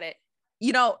 Got it.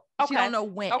 You know, she don't know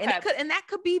when. Okay. And that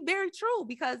could be very true,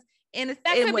 because that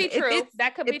could be true.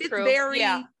 That could be true.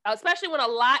 Yeah, especially when a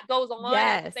lot goes on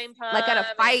at the same time. Like at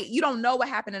a fight, you don't know what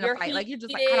happened in a fight. Like you're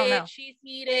just like, I don't know. She's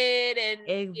heated, and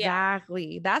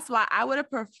exactly. That's why I would have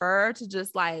preferred to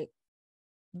just like,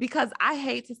 because I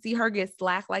hate to see her get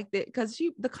slack like that, because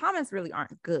the comments really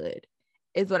aren't good,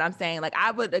 is what I'm saying. Like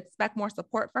I would expect more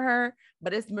support for her,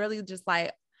 but it's really just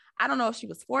like, I don't know if she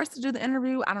was forced to do the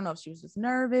interview. I don't know if she was just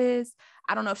nervous.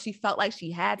 I don't know if she felt like she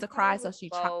had to cry, so she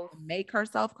tried to make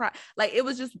herself cry. Like it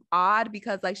was just odd,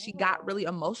 because like she got really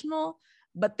emotional,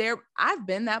 but I've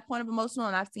been that point of emotional,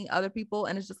 and I've seen other people,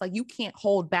 and it's just like, you can't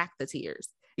hold back the tears.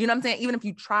 You know what I'm saying? Even if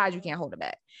you tried, you can't hold it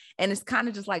back. And it's kind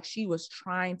of just like she was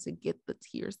trying to get the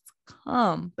tears to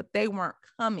come, but they weren't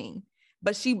coming.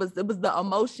 But it was the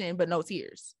emotion, but no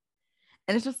tears.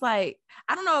 And it's just like,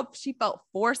 I don't know if she felt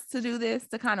forced to do this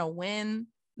to kind of win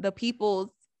the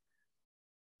people's,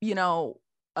 you know,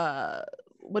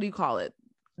 what do you call it?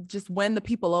 Just win the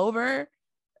people over.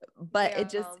 But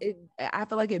I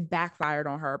feel like it backfired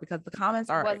on her, because the comments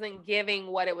wasn't giving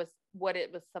what it was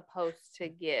supposed to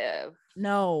give.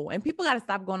 No. And people got to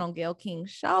stop going on Gayle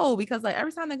King's show, because like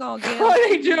every time they go on Gayle,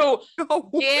 they do.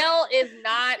 Gayle is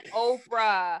not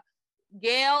Oprah.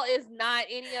 Gayle is not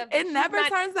any of it. Never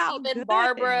turns out good.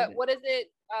 Barbara, what is it?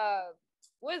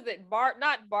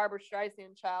 Not Barbara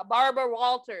Streisand, child. Barbara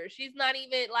Walters. She's not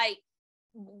even like,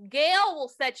 Gayle will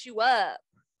set you up.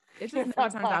 It just never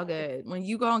turns out good. When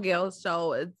you go on Gayle's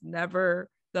show, it's never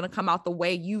gonna come out the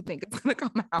way you think it's gonna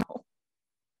come out.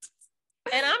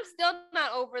 And I'm still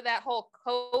not over that whole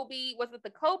Kobe. Was it the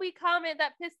Kobe comment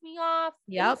that pissed me off?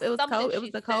 Yep, it was Kobe. It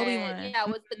was the Kobe one. Yeah, it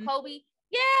was the Kobe.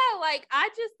 Yeah, like I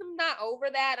just am not over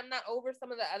that. I'm not over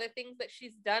some of the other things that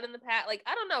she's done in the past. Like,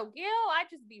 I don't know, Gayle, I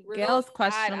just be real Gayle's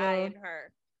questionable. side-eyeing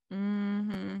her.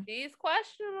 She's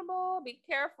questionable. Be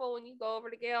careful when you go over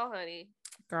to Gayle, honey.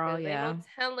 Girl, yeah. Ain't no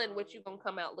telling what you gonna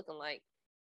come out looking like.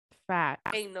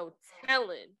 Facts. Ain't no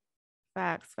telling.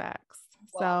 Facts.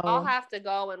 Well, so I'll have to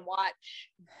go and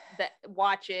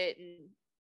watch it and,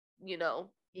 you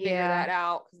know, figure that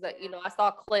out, because you know, I saw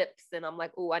clips and I'm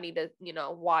like, oh, I need to, you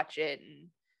know, watch it, and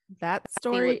that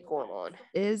story going on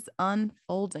is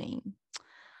unfolding.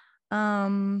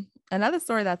 Another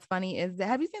story that's funny is that,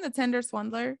 have you seen The Tinder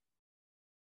Swindler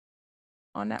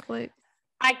on Netflix?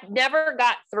 I never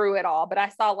got through it all, but I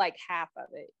saw like half of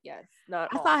it. Yes, not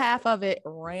I all. saw half of it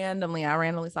randomly. I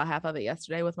randomly saw half of it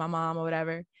yesterday with my mom or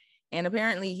whatever. And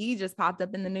apparently he just popped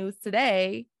up in the news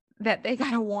today that they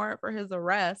got a warrant for his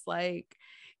arrest, like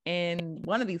in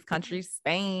one of these countries,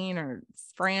 Spain or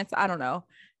France. I don't know.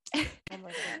 Oh my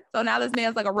God. So now this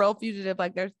man's like a real fugitive,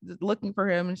 like they're just looking for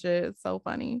him and shit. It's so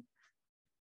funny.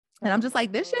 And I'm just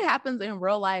like, this shit happens in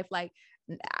real life. Like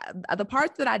the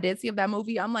parts that I did see of that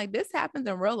movie, I'm like, this happens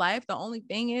in real life. The only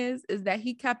thing is that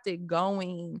he kept it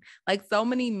going. Like so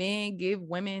many men give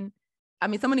women,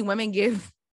 so many women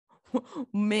give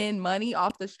men money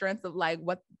off the strength of like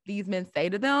what these men say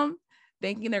to them,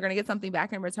 thinking they're going to get something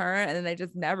back in return. And then they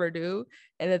just never do.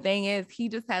 And the thing is, he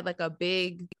just had like a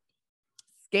big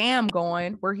scam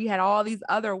going where he had all these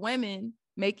other women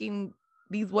making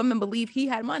these women believe he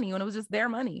had money when it was just their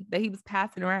money that he was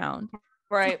passing around.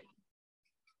 Right.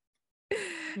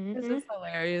 It's just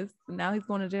hilarious. Now he's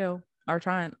going to jail or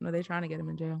they're trying to get him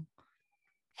in jail.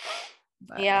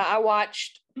 But yeah, I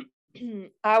watched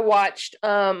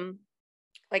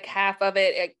like half of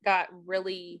it. It got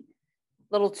really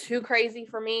little too crazy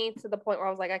for me to the point where I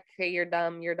was like, okay, you're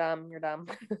dumb.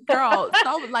 Girl,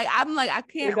 so like I'm like, I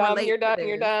can't relate. You're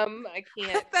dumb. I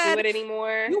can't do it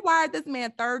anymore. You wired this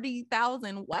man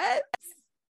 30,000. What?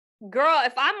 Girl,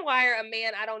 if I'm wire a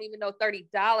man, I don't even know $30,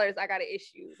 I got an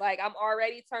issue. Like I'm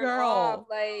already turned off.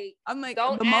 Like I'm like,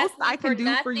 don't the most I can do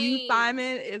nothing. For you,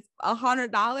 Simon, is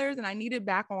 $100, and I need it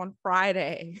back on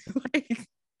Friday. Like,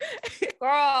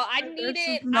 girl, I need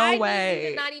it. No way. Need you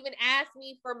to not even ask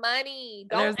me for money.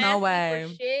 Don't There's no way. Me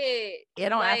for shit. Yeah,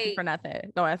 don't ask me for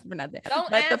nothing. Don't ask me for nothing. Don't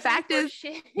but ask the fact me for is,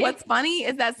 shit. What's funny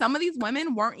is that some of these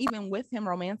women weren't even with him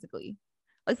romantically.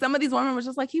 Like some of these women was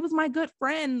just like, he was my good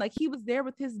friend. Like he was there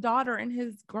with his daughter and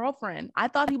his girlfriend. I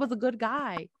thought he was a good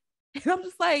guy. And I'm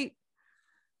just like,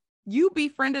 you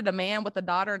befriended a man with a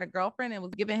daughter and a girlfriend and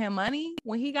was giving him money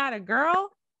when he got a girl?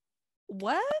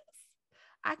 What?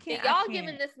 I can't. Y'all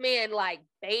giving this man like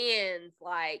bands,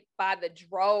 like by the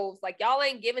droves. Like y'all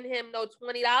ain't giving him no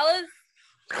 $20. I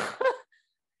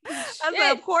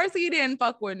said, of course he didn't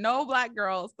fuck with no black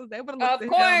girls because they would have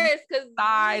looked at him because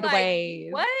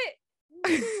sideways. Like,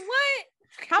 what?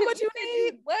 How much you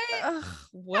need? What?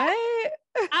 What?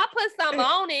 I put some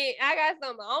on it. I got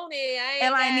some on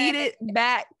it. I need it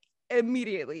back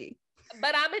immediately.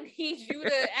 But I'm gonna need you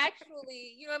to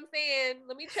actually, you know what I'm saying?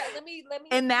 Let me check. Let me.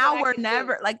 And now we're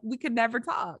never like we could never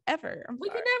talk ever. We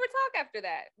could never talk after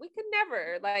that. We could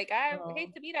never. Like I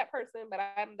hate to be that person, but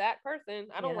I'm that person.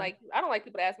 I don't like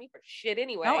people to ask me for shit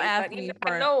anyway. Don't ask me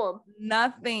for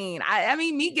nothing. I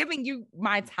mean, me giving you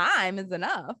my time is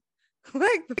enough.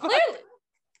 Like clearly.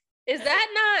 Is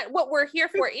that not what we're here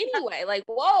for anyway? Like,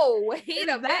 whoa, wait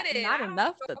a minute. Not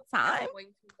enough the time. I'm going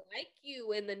to like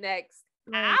you in the next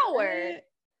hour,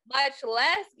 much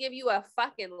less give you a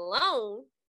fucking loan.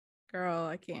 Girl,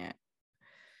 I can't.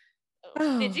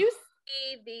 Did you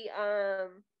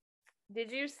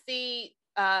see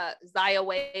Zaya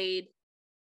Wade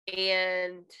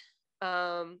and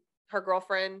her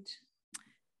girlfriend?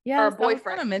 Yeah, her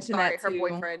boyfriend. I was gonna mention that too. Her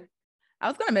boyfriend. I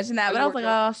was gonna mention that, but I was like,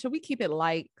 oh, should we keep it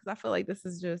light? Because I feel like this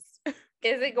is just is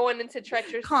it going into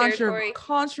treacherous territory?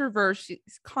 Controversy.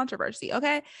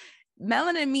 Okay.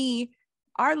 Melon and me,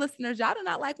 our listeners, y'all do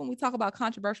not like when we talk about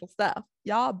controversial stuff.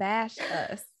 Y'all bash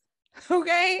us.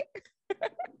 Okay.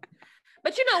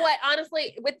 But you know what?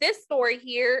 Honestly, with this story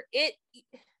here,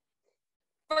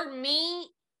 for me,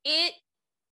 it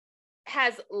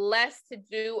has less to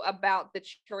do about the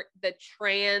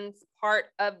trans part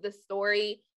of the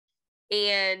story.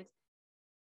 And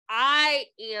I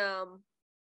am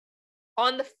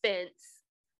on the fence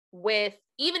with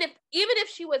even if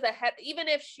she was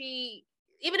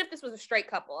even if this was a straight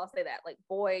couple, I'll say that, like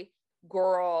boy,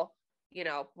 girl, you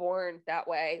know, born that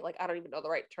way. Like I don't even know the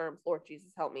right terms. Lord Jesus,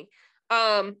 help me.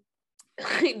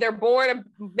 They're born a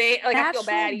man. Like I feel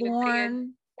bad even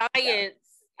saying science.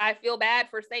 I feel bad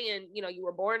for saying, you know, you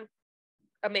were born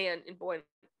a man and born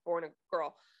a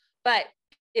girl. But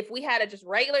if we had a just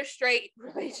regular straight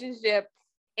relationship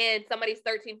and somebody's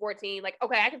 13, 14, like,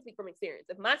 okay, I can speak from experience.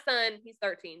 If my son, he's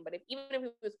 13, but even if he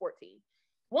was 14,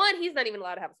 one, he's not even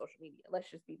allowed to have a social media.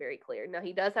 Let's just be very clear. Now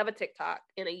he does have a TikTok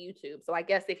and a YouTube. So I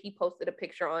guess if he posted a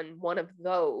picture on one of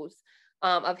those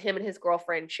of him and his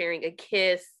girlfriend sharing a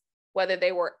kiss, whether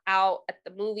they were out at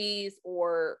the movies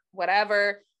or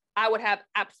whatever, I would have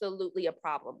absolutely a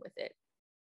problem with it.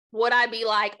 Would I be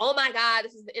like, oh my God,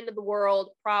 this is the end of the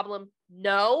world problem?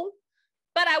 No,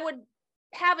 but I would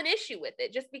have an issue with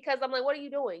it just because I'm like, what are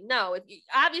you doing? No,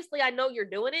 obviously I know you're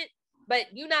doing it, but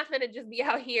you're not going to just be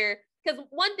out here. Because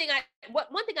one thing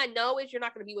I know is you're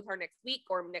not going to be with her next week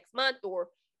or next month or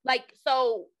like,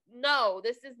 so no,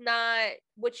 this is not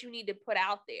what you need to put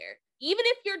out there. Even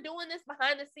if you're doing this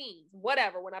behind the scenes,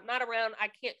 whatever, when I'm not around, I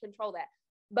can't control that.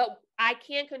 But I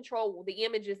can control the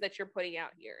images that you're putting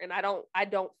out here. And I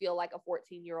don't feel like a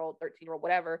 14-year-old, 13-year-old,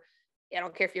 whatever. I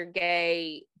don't care if you're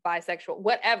gay, bisexual,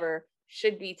 whatever,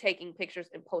 should be taking pictures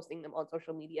and posting them on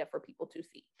social media for people to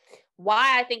see.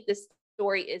 Why I think this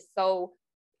story is so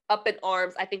up in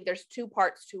arms, I think there's two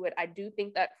parts to it. I do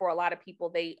think that for a lot of people,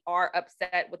 they are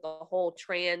upset with the whole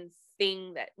trans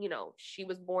thing that, you know, she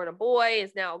was born a boy,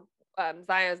 is now,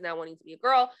 Zaya is now wanting to be a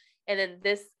girl. And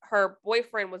then her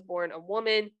boyfriend was born a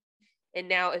woman and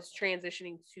now is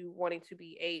transitioning to wanting to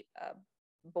be a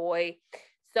boy.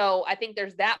 So I think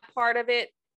there's that part of it.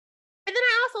 And then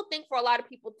I also think for a lot of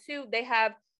people too, they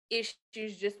have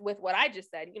issues just with what I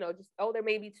just said, you know, just, oh, they're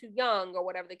maybe too young or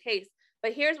whatever the case.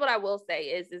 But here's what I will say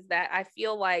is that I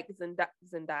feel like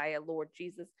Zendaya, Lord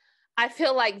Jesus, I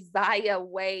feel like Zaya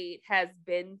Wade has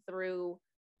been through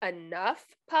enough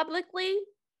publicly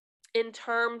in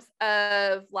terms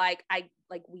of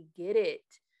we get it.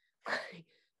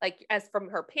 Like as from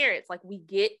her parents, like we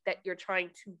get that you're trying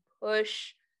to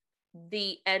push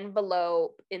the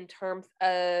envelope in terms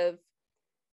of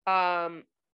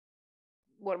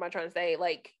what am I trying to say?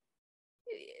 Like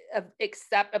of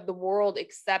the world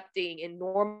accepting and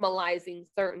normalizing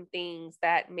certain things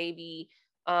that maybe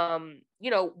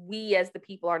we as the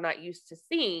people are not used to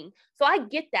seeing. So I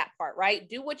get that part, right?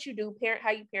 Do what you do, parent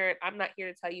how you parent. I'm not here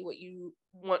to tell you what you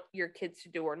want your kids to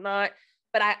do or not.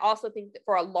 But I also think that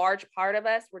for a large part of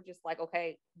us, we're just like,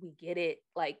 okay, we get it.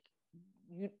 Like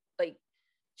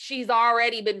she's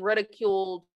already been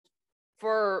ridiculed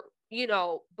for,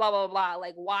 blah, blah, blah.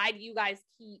 Like, why do you guys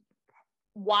keep,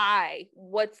 why?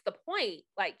 What's the point?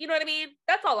 Like, you know what I mean?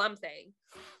 That's all I'm saying.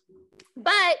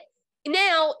 But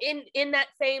now in that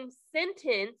same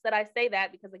sentence that I say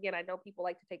that, because again, I know people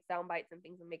like to take sound bites and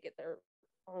things and make it their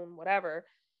own whatever.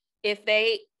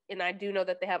 And I do know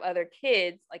that they have other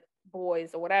kids, like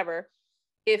boys or whatever,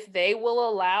 if they will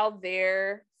allow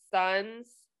their sons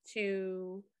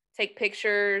to take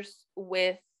pictures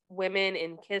with women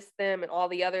and kiss them and all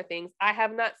the other things. I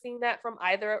have not seen that from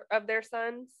either of their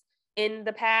sons in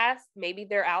the past. Maybe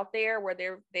they're out there where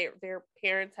their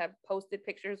parents have posted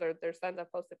pictures or their sons have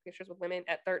posted pictures with women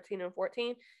at 13 and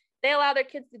 14. They allow their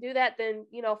kids to do that, then,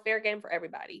 fair game for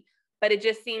everybody. But it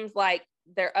just seems like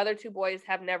their other two boys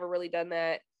have never really done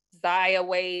that. Zaya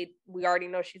Wade, we already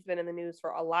know she's been in the news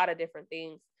for a lot of different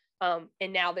things.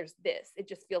 And now there's this. It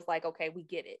just feels like, okay, we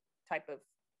get it type of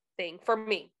thing for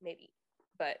me, maybe.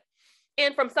 But,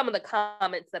 and from some of the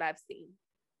comments that I've seen.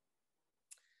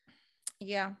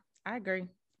 Yeah, I agree.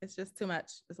 It's just too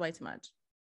much. It's way too much.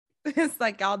 It's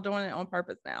like y'all doing it on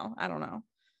purpose now. I don't know.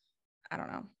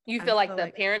 You feel like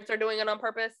the parents are doing it on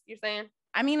purpose, you're saying?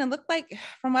 I mean, it looked like,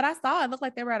 from what I saw, it looked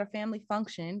like they were at a family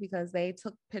function because they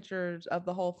took pictures of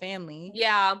the whole family.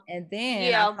 Yeah. And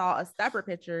then I saw a separate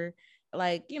picture,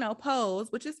 like,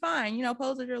 pose, which is fine,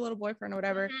 pose with your little boyfriend or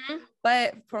whatever. Mm-hmm.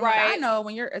 But from what I know,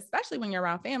 especially when you're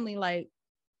around family, like,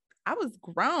 I was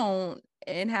grown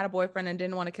and had a boyfriend and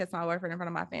didn't want to kiss my boyfriend in front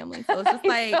of my family. So it's just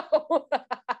like,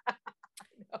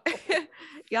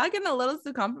 y'all getting a little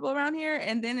too comfortable around here.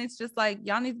 And then it's just like,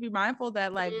 y'all need to be mindful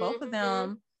that like both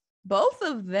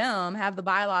of them have the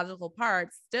biological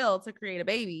parts still to create a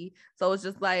baby. So it's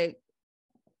just like,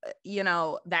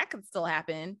 that could still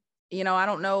happen. I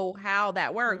don't know how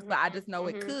that works, but I just know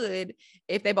it could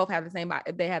if they both have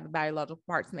if they have the biological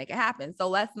parts to make it happen. So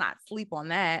let's not sleep on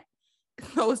that.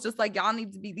 So it's just like, y'all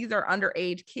need to be, these are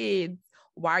underage kids.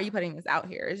 Why are you putting this out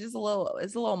here? It's just a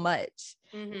little much.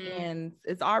 And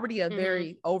it's already a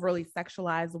very overly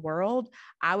sexualized world.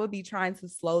 I would be trying to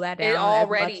slow that down. It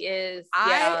already is.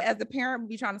 I, as a parent, would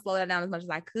be trying to slow that down as much as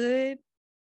I could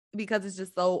because it's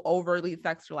just so overly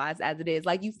sexualized as it is.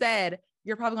 Like you said,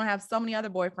 you're probably going to have so many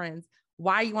other boyfriends.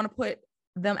 Why you want to put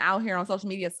them out here on social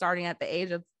media starting at the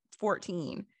age of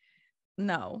 14?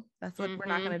 No, that's what we're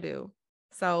not going to do.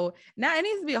 So now it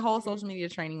needs to be a whole social media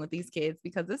training with these kids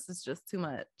because this is just too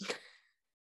much.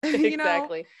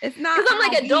 Exactly. It's not, because I'm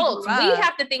like adults, we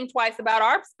have to think twice about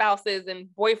our spouses and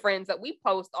boyfriends that we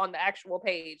post on the actual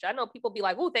page. I know people be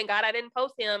like, oh, thank God I didn't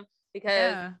post him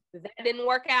because that didn't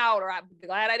work out, or I'm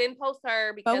glad I didn't post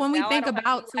her. Because but when we think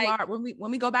about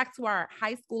when we go back to our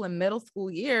high school and middle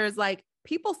school years, like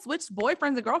people switched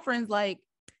boyfriends and girlfriends like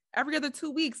every other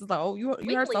 2 weeks. It's like, oh, you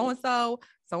heard so-and-so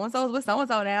is with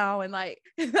so-and-so now. And like,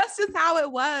 that's just how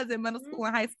it was in middle school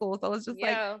and high school. So it's just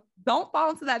like, don't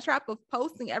fall into that trap of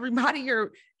posting everybody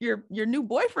your new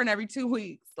boyfriend every 2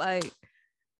 weeks. Like,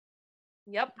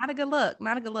 Yep. Not a good look.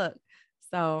 Not a good look.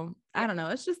 So I don't know.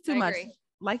 It's just too much. Agree.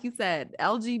 Like you said,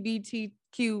 LGBTQRS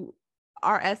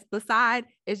beside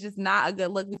is just not a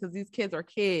good look because these kids are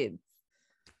kids.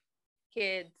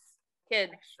 Kids. And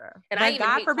but I even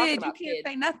God forbid you can't kids.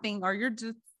 say nothing, or you're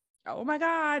just, oh my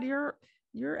God, you're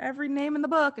every name in the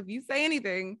book. If you say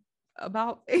anything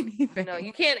about anything. No,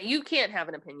 you can't have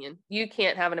an opinion. You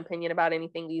can't have an opinion about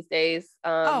anything these days.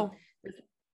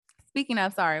 Speaking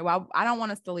of, sorry, well, I don't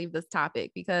want us to leave this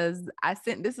topic because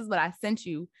this is what I sent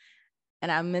you and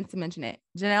I meant to mention it.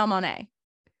 Janelle Monáe.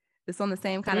 This on the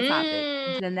same kind of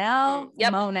topic. Janelle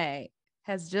Monáe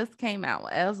has just came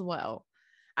out as well.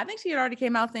 I think she had already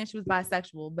came out saying she was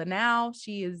bisexual, but now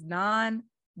she is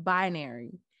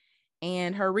non-binary.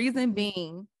 And her reason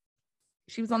being,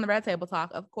 she was on the Red Table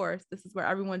Talk. Of course, this is where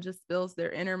everyone just spills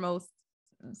their innermost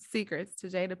secrets to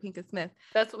Jada Pinkett Smith.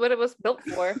 That's what it was built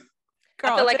for.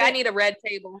 Girl, I feel like I need a red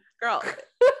table. Girl,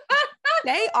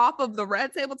 stay off of the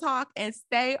Red Table Talk and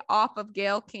stay off of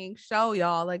Gayle King's show,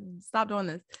 y'all. Like, stop doing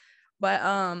this. But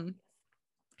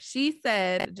she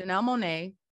said, Janelle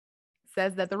Monáe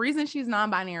says that the reason she's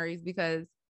non-binary is because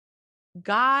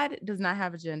God does not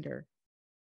have a gender.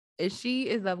 And she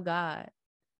is of God.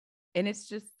 And it's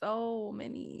just so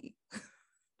many.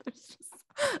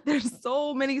 There's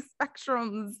so many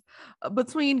spectrums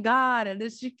between God,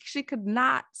 and she could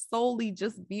not solely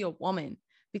just be a woman,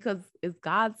 because is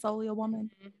God solely a woman?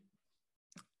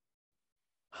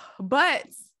 But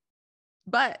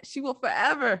she will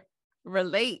forever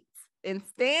relate and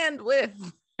stand with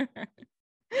black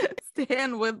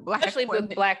especially women.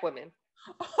 with black women.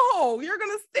 Oh, you're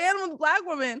gonna stand with black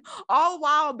women all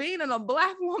while being in a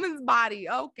black woman's body.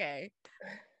 Okay,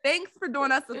 thanks for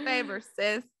doing us a favor,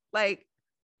 sis. Like,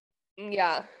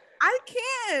 yeah, I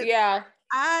can't. Yeah,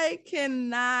 I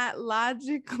cannot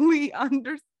logically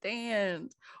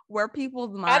understand where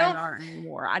people's minds are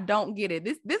anymore. I don't get it.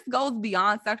 This goes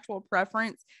beyond sexual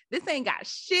preference. This ain't got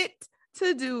shit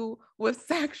to do with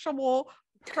sexual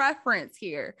preference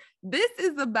here. This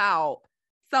is about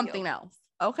something else.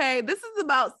 Okay, this is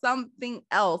about something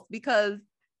else, because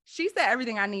she said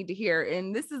everything I need to hear.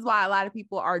 And this is why a lot of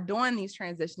people are doing these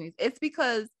transitionings. It's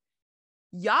because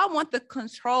y'all want the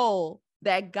control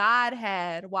that God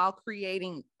had while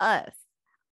creating us.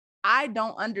 I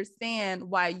don't understand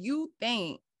why you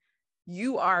think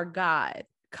you are God.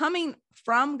 Coming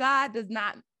from God does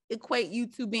not equate you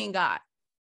to being God.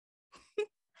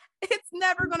 It's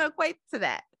never going to equate to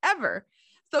that, ever.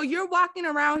 So you're walking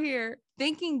around here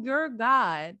thinking you're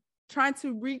God, trying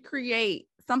to recreate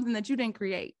something that you didn't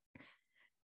create.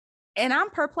 And I'm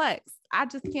perplexed. I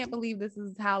just can't believe this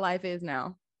is how life is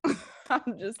now.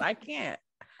 I can't.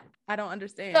 I don't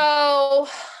understand. So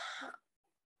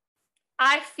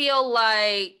I feel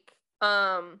like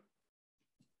I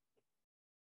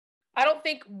don't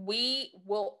think we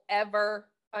will ever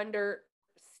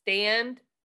understand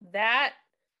that,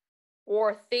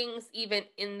 or things even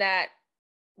in that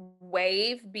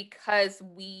wave, because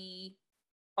we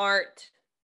aren't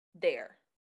there.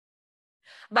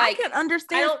 Like, I can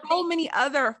understand many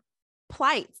other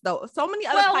plights, though. So many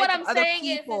other plights of other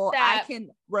people I can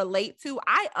relate to.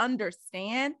 I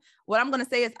understand. What I'm going to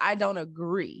say is I don't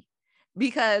agree,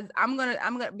 because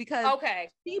because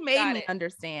she made me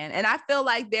understand. And I feel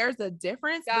like there's a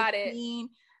difference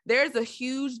there's a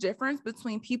huge difference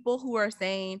between people who are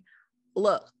saying,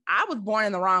 look, I was born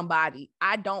in the wrong body.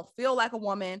 I don't feel like a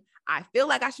woman. I feel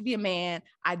like I should be a man.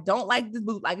 I don't like this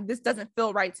boot. Like, this doesn't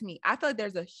feel right to me. I feel like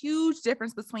there's a huge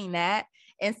difference between that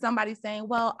and somebody saying,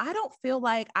 well, I don't feel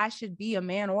like I should be a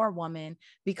man or a woman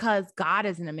because God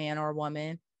isn't a man or a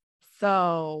woman.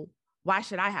 So why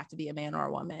should I have to be a man or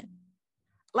a woman?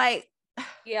 Like,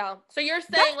 yeah. So you're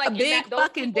saying, like, a big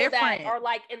fucking difference. That are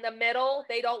like in the middle,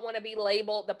 they don't want to be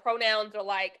labeled. The pronouns are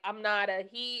like, I'm not a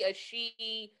he, a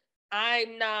she.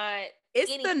 I'm not. It's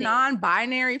anything. The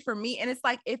non-binary for me. And it's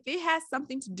like, if it has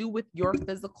something to do with your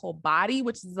physical body,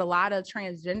 which is a lot of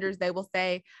transgenders, they will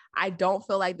say, I don't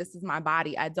feel like this is my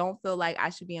body. I don't feel like I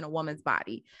should be in a woman's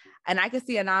body. And I can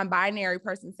see a non-binary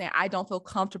person saying, I don't feel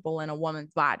comfortable in a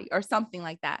woman's body, or something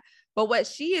like that. But what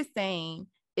she is saying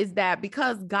is that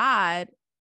because God,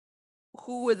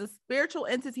 who is a spiritual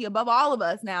entity above all of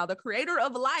us now, the creator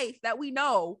of life that we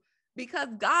know, because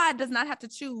God does not have to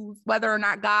choose whether or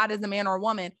not God is a man or a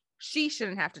woman, she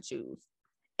shouldn't have to choose.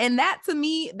 And that, to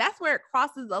me, that's where it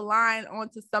crosses a line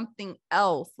onto something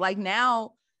else. Like,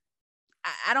 now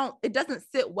it doesn't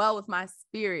sit well with my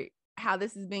spirit how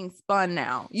this is being spun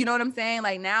now. You know what I'm saying?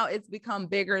 Like, now it's become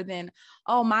bigger than,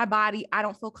 oh, my body, I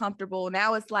don't feel comfortable.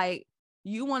 Now it's like,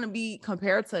 You want to be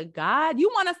compared to God. You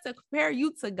want us to compare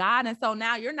you to God. And so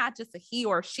now you're not just a he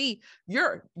or she,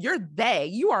 you're they.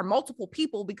 You are multiple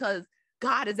people because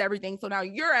God is everything. So now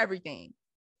you're everything.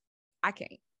 I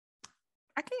can't.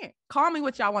 Call me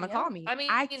what y'all want to call me. I mean,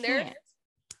 I can't.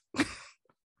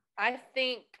 I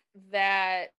think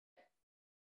that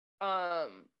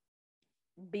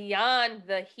beyond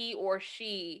the he or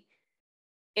she,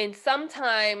 and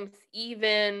sometimes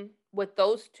even with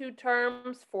those two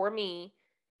terms for me,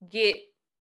 it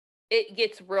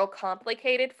gets real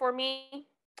complicated for me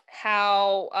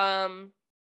how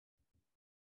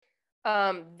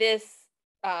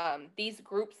these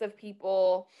groups of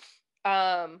people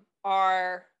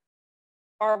are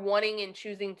wanting and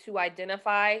choosing to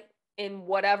identify in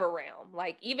whatever realm.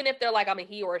 Like, even if they're like, I'm a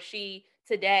he or a she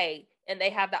today, and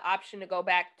they have the option to go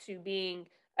back to being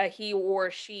a he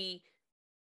or she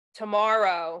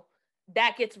tomorrow,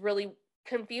 that gets really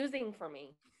confusing for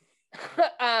me.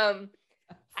 And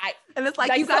it's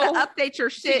like you gotta update your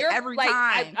shit every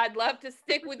time. I'd love to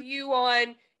stick with you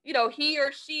on, he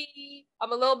or she.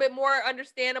 I'm a little bit more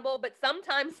understandable, but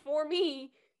sometimes for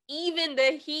me, even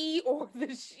the he or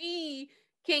the she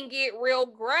can get real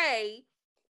gray.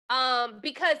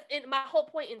 Because my whole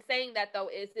point in saying that though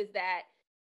is that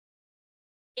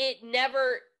it's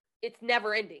never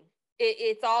ending.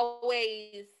 It's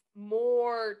always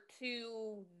more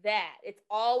to that. It's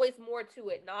always more to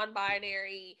it.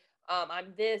 Non-binary.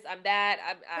 I'm this, I'm that,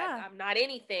 I'm not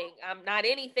anything. I'm not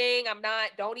anything.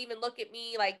 Don't even look at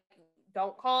me. Like,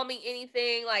 don't call me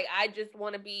anything. Like, I just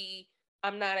want to be,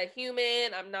 I'm not a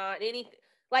human. I'm not anything.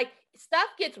 Like, stuff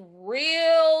gets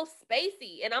real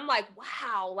spacey. And I'm like,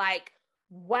 wow, like,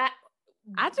 what?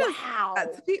 I just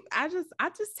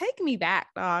take me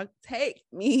back, dog. Take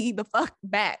me the fuck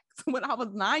back to when I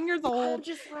was 9 years old. I'm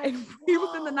just like, we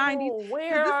was in the 90s.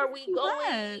 Where are we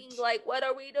going? Like, what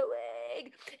are we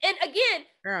doing? And again,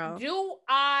 girl, do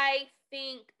I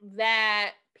think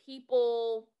that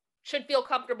people should feel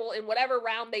comfortable in whatever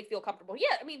round they feel comfortable?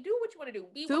 Yeah, I mean, do what you want to do.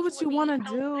 Do what you want to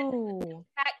do.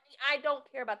 I don't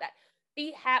care about that.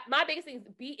 Be happy. My biggest thing is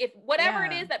if whatever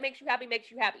it is that makes you happy.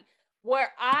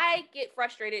 Where I get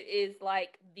frustrated is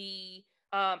like you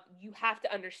have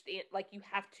to understand, like you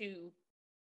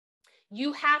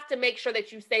have to make sure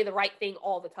that you say the right thing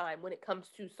all the time when it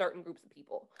comes to certain groups of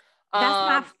people. That's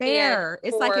not fair.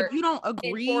 It's like if you don't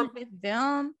agree with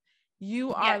them,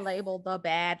 you are labeled the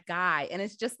bad guy. And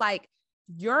it's just like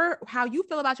how you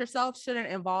feel about yourself shouldn't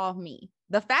involve me.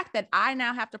 The fact that I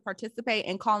now have to participate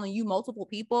in calling you multiple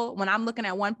people when I'm looking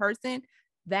at one person,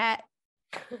 that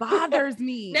bothers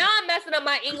me. Now I'm messing up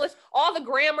my English, all the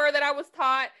grammar that I was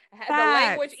taught,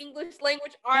 English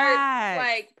language arts,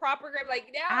 like proper grammar.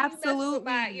 Like, now absolutely, you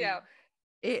mess with my,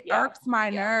 it irks my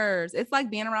nerves. It's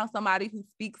like being around somebody who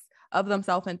speaks of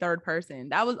themselves in third person.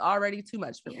 That was already too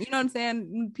much for me. You know what I'm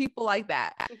saying? People like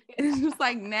that. It's just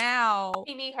like, now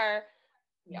me, her.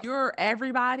 You're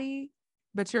everybody,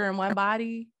 but you're in one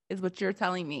body, is what you're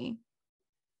telling me.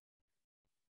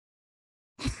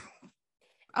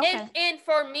 Okay. And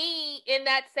for me, in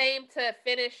that same, to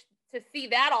see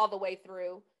that all the way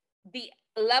through, the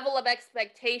level of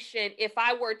expectation, if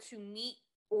I were to meet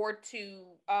or to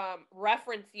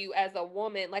reference you as a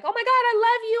woman, like, oh my God, I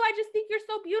love you. I just think you're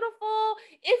so beautiful.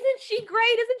 Isn't she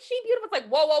great? Isn't she beautiful? It's like,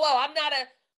 whoa. I'm not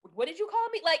what did you call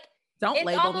me? Like, don't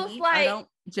label me. Like, don't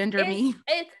gender me.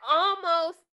 It's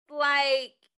almost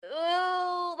like,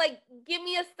 oh, like, give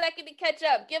me a second to catch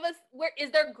up. Where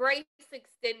is there grace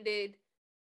extended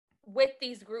with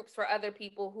these groups for other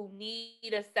people who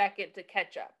need a second to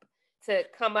catch up, to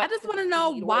come up? I just want to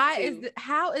know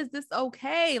how is this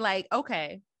okay? Like,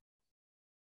 okay,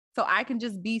 so I can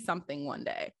just be something one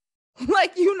day.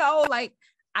 Like, like,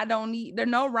 I don't need, there's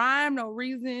no rhyme, no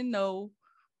reason, no.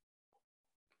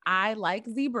 I like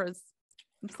zebras.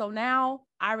 So now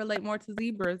I relate more to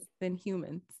zebras than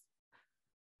humans.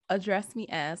 Address me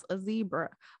as a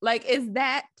zebra. Like, is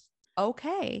that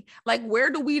okay? Like, where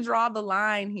do we draw the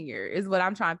line here is what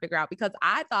I'm trying to figure out, because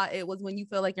I thought it was when you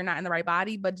feel like you're not in the right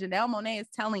body, but Janelle Monáe is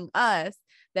telling us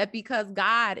that because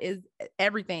God is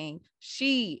everything,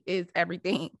 she is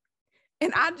everything.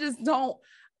 And I just don't,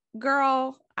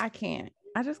 girl, I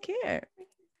just can't.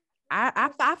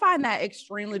 I find that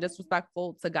extremely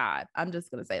disrespectful to God. I'm just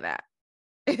going to say that.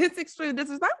 It's extremely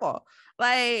disrespectful.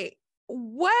 Like,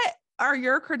 what are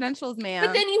your credentials, ma'am?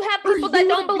 But then you have people that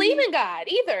don't believe in God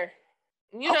either.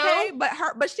 You know?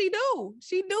 But she do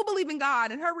believe in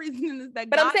God, and her reason is that.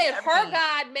 But I'm saying her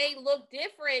God may look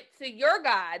different to your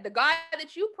God. The God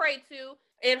that you pray to,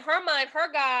 in her mind,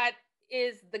 her God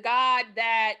is the God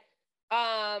that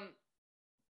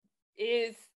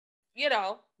is,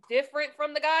 different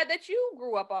from the God that you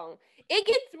grew up on. It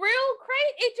gets real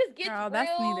crazy. It just gets Girl, real.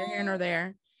 that's neither here nor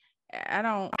there.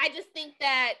 I just think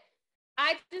that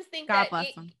God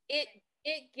bless them.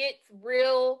 it gets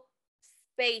real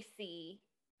spacey.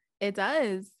 It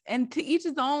does. And to each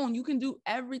his own. You can do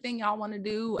everything y'all want to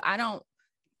do.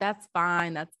 That's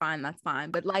fine. That's fine. That's fine.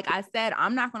 But like I said,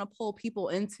 I'm not going to pull people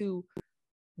into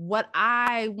what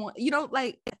I want.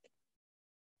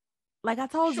 Like I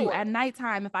told you, at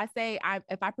nighttime, if I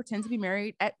pretend to be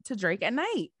married to Drake at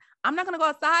night, I'm not going to go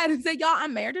outside and say, y'all,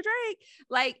 I'm married to Drake.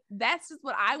 Like, that's just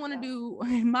what I want to do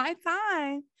in my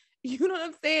time. You know what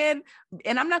I'm saying?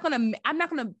 And I'm not going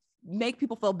to make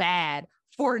people feel bad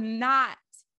for not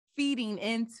feeding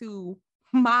into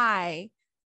my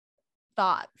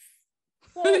thoughts.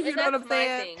 Well, you know what I'm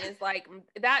saying? Thing is like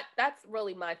that's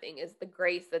really my thing, is the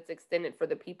grace that's extended for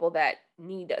the people that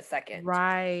need a second.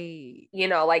 Right. You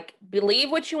know, like, believe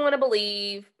what you want to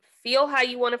believe, feel how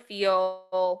you want to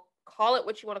feel, call it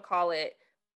what you want to call it.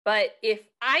 But if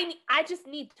I just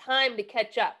need time to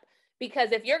catch up,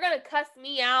 because if you're going to cuss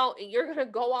me out and you're going to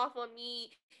go off on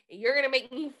me and you're going to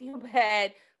make me feel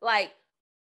bad, like,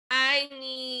 I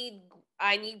need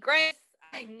grace.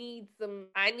 I need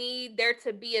there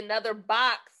to be another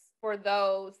box for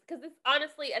those. Because it's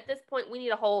honestly, at this point, we need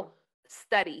a whole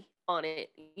study on it.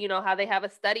 You know how they have a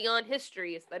study on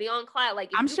history, a study on class.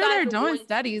 Like, I'm sure they're doing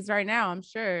studies right now. I'm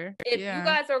sure. If you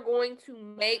guys are going to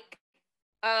make,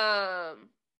 and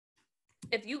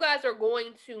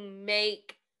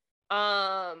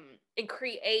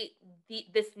create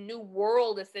this new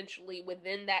world essentially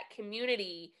within that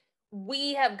community,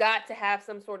 we have got to have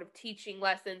some sort of teaching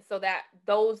lesson so that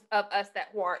those of us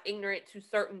who are ignorant to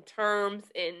certain terms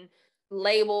and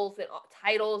labels and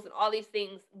titles and all these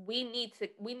things, we need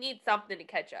something to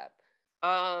catch up.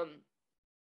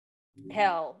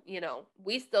 Hell, you know,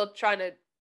 we still trying to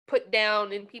put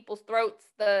down in people's throats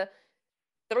the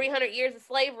 300 years of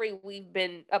slavery we've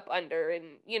been up under, and,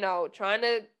 you know, trying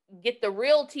to get the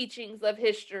real teachings of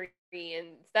history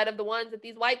instead of the ones that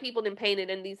these white people done painted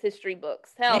in these history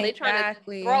books. Hell, they trying to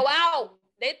throw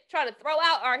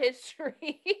out our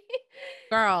history.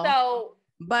 Girl. So,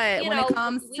 but when it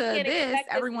comes to this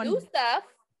everyone's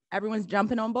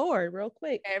jumping on board real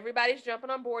quick. Everybody's jumping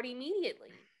on board immediately.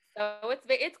 So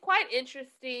it's quite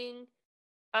interesting.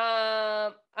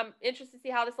 I'm interested to see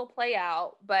how this will play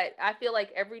out, but I feel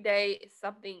like every day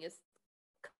something is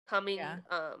coming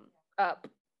up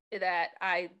that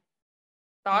I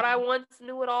thought I once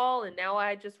knew it all, and now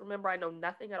I just remember I know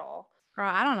nothing at all. Girl,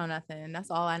 I don't know nothing. That's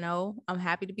all I know. I'm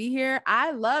happy to be here. I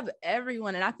love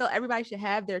everyone, and I feel everybody should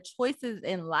have their choices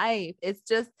in life. It's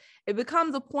just, it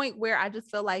becomes a point where I just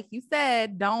feel like you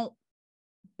said, don't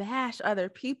bash other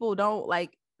people. Don't,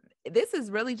 like, this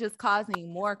is really just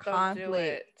causing more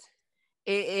conflict.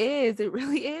 It is. It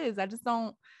really is. I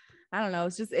don't know.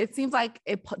 It's just, it seems like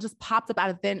it just pops up out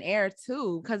of thin air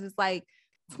too. Cause it's like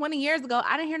 20 years ago,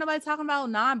 I didn't hear nobody talking about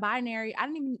non-binary. I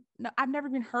didn't even know. I've never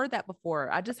even heard that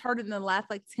before. I just heard it in the last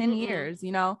like 10 years,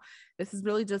 you know, this is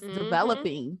really just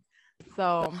developing.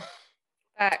 So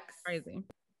facts. Crazy.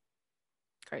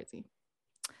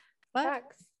 But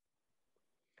facts.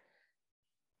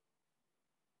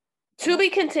 To be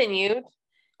continued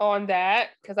on that,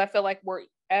 because I feel like we're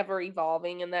ever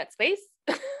evolving in that space.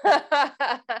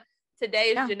 Today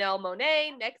is Janelle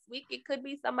Monáe. Next week, it could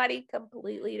be somebody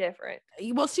completely different.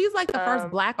 Well, she's like the first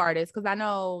Black artist, because I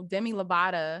know Demi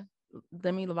Lovato,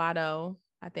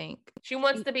 I think. She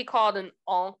wants to be called an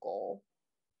uncle.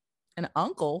 An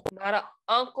uncle? Not an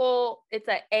uncle. It's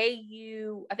a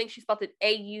A-U. I think she spelled it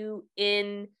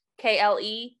A-U-N-K-L-E.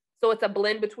 So it's a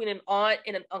blend between an aunt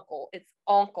and an uncle. It's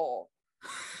uncle.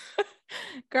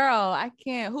 Girl, I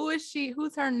can't. Who is she?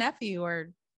 Who's her nephew or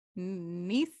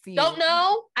niece? Don't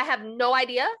know. I have no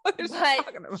idea. But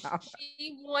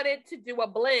she wanted to do a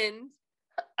blend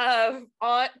of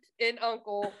aunt and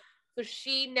uncle. So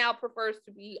she now prefers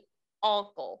to be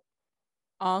uncle.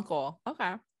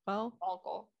 Okay. Well,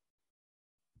 uncle.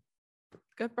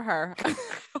 Good for her. I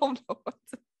don't know what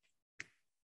to...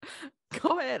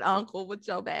 Go ahead, uncle, with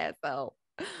your bad self.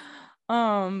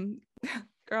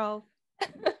 Girl.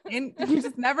 And you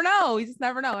just never know.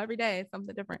 Every day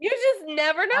something different. You just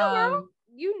never know, girl.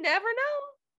 You never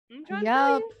know. I'm trying to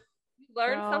tell you. You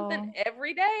learn something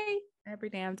every day. Every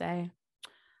damn day.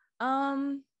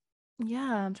 Yeah,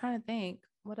 I'm trying to think.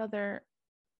 What other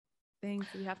things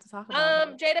we have to talk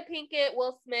about? Jada Pinkett,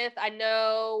 Will Smith. I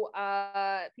know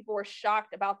people were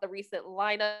shocked about the recent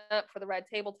lineup for the Red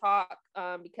Table Talk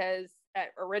because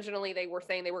originally they were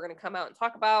saying they were going to come out and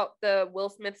talk about the Will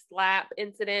Smith slap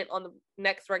incident on the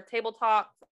next Red Table Talk.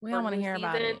 We don't want to hear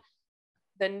about it.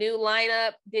 The new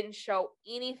lineup didn't show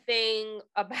anything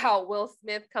about Will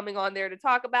Smith coming on there to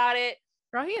talk about it.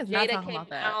 Girl, he is not talking about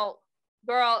that.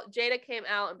 Jada came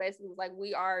out and basically was like,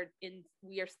 we are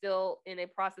still in a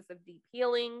process of deep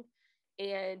healing.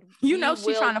 And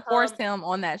she's trying to force him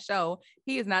on that show.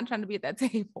 He is not trying to be at that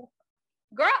table.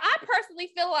 Girl, I personally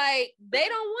feel like they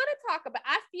don't want to talk about.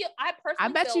 I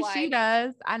bet you she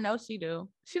does. I know she do.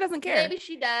 She doesn't care. Maybe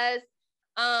she does.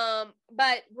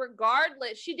 But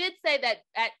regardless, she did say that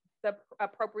at the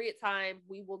appropriate time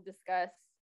we will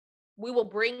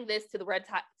bring this to the red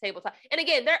table talk. And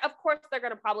again, of course they're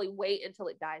going to probably wait until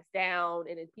it dies down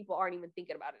and people aren't even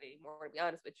thinking about it anymore, to be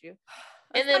honest with you.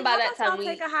 And then by that time,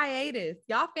 take a hiatus.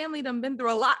 Y'all family done been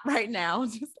through a lot right now.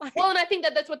 Well, and I think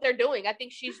that's what they're doing. I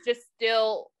think she's just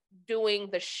still doing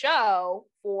the show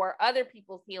for other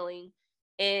people's healing,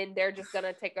 and they're just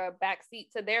gonna take a back seat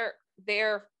to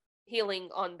their healing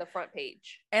on the front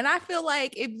page. And I feel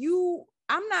like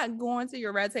I'm not going to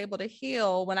your red table to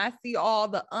heal when I see all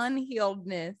the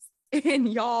unhealedness in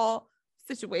y'all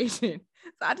situation.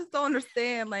 So I just don't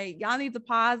understand. Like, y'all need to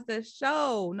pause this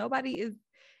show.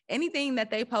 Anything that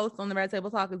they post on the Red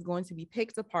Table Talk is going to be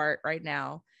picked apart right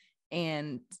now,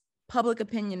 and public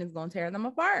opinion is going to tear them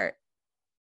apart.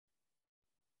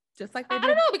 Just like they did. I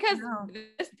don't know, because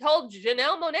this whole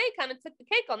Janelle Monáe kind of took the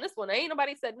cake on this one. Ain't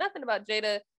nobody said nothing about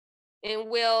Jada and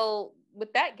Will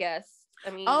with that guest. I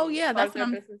mean, oh yeah, that's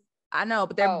what I know,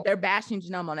 but they're bashing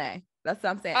Janelle Monáe. That's what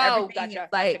I'm saying. Oh, everything gotcha. is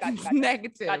like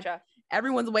negative. Gotcha.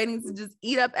 Everyone's waiting to just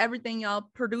eat up everything y'all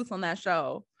produce on that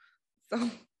show. So,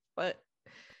 but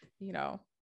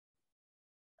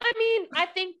I mean,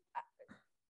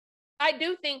 I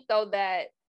do think though that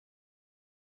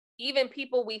even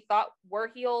people we thought were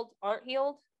healed aren't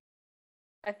healed.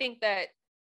 I think that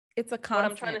it's a constant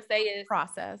what I'm trying to say is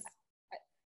process.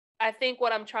 I think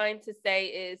what I'm trying to say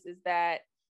is that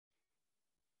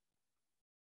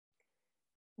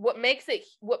what makes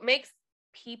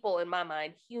people, in my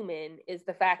mind, human is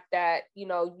the fact that,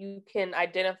 you can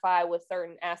identify with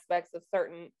certain aspects of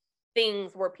certain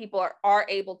things where people are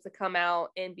able to come out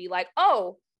and be like,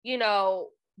 oh,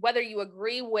 whether you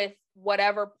agree with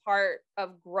whatever part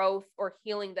of growth or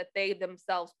healing that they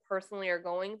themselves personally are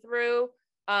going through.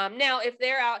 Now, if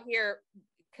they're out here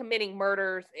committing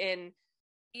murders and,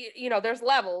 there's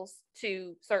levels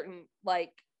to certain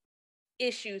like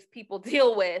issues people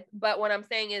deal with. But what I'm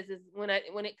saying is when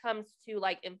it comes to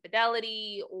like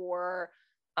infidelity or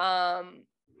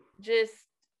just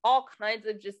all kinds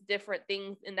of just different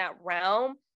things in that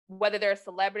realm, whether they're a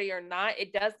celebrity or not,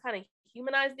 it does kind of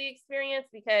humanize the experience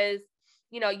because,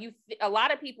 a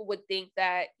lot of people would think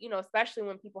that, especially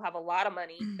when people have a lot of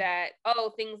money, that,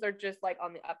 oh, things are just like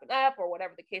on the up and up or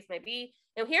whatever the case may be.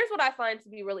 And here's what I find to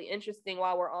be really interesting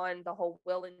while we're on the whole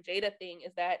Will and Jada thing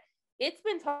is that it's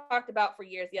been talked about for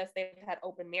years. Yes, they've had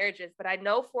open marriages, but I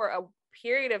know for a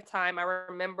period of time, I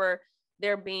remember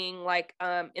there being like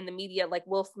in the media, like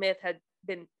Will Smith had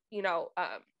been,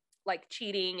 like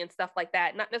cheating and stuff like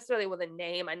that. Not necessarily with a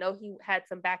name. I know he had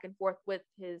some back and forth with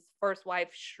his first wife,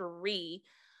 Cherie.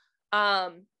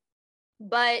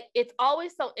 But it's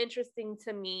always so interesting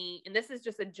to me, and this is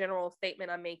just a general statement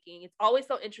I'm making. It's always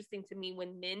so interesting to me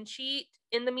when men cheat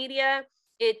in the media.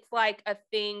 It's like a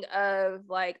thing of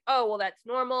like, oh, well, that's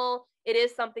normal. It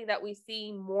is something that we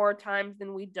see more times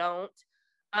than we don't.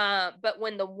 But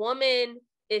when the woman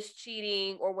is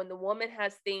cheating or when the woman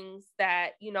has things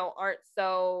that, aren't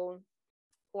so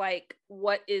like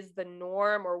what is the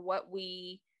norm or what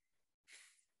we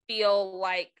feel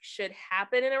like should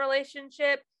happen in a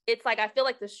relationship, it's like I feel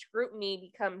like the scrutiny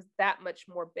becomes that much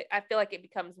more big. I feel like it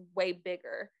becomes way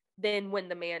bigger than when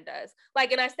the man does.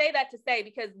 Like, and I say that to say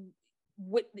because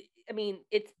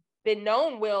it's been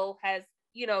known Will has,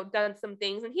 done some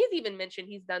things, and he's even mentioned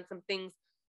he's done some things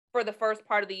for the first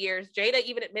part of the years. Jada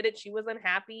even admitted she was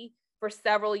unhappy for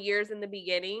several years in the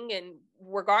beginning, and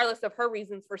regardless of her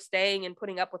reasons for staying and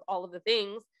putting up with all of the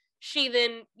things, she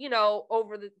then,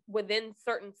 within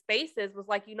certain spaces was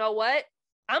like, you know what?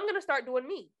 I'm going to start doing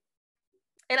me.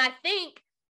 And I think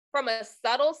from a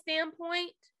subtle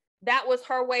standpoint, that was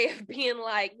her way of being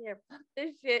like, yeah, fuck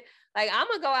this shit. Like, I'm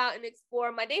going to go out and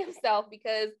explore my damn self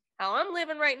because how I'm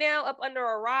living right now up under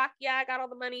a rock. Yeah, I got all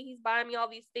the money. He's buying me all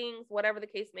these things, whatever the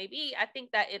case may be. I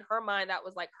think that in her mind, that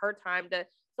was like her time to.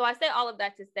 So I say all of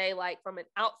that to say, like, from an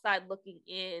outside looking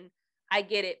in, I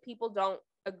get it. People don't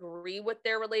agree with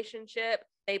their relationship.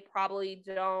 They probably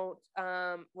don't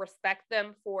respect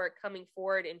them for coming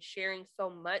forward and sharing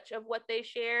so much of what they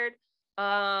shared.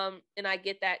 And I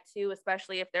get that too,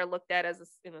 especially if they're looked at as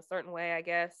in a certain way, I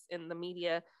guess, in the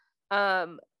media.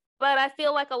 But I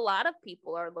feel like a lot of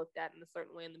people are looked at in a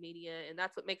certain way in the media, and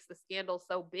that's what makes the scandal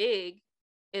so big.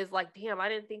 Is like, damn, I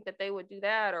didn't think that they would do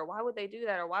that, or why would they do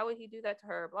that, or why would he do that to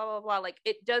her? Blah blah blah. Like,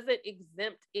 it doesn't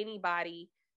exempt anybody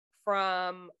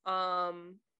from, I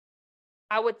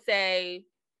would say,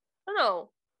 I don't know,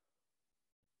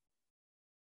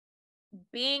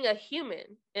 being a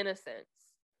human in a sense.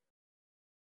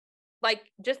 Like,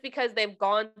 just because they've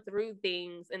gone through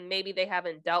things and maybe they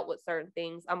haven't dealt with certain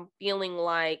things, I'm feeling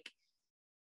like,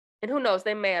 and who knows,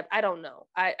 they may have, I don't know.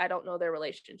 I don't know their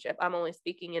relationship. I'm only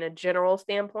speaking in a general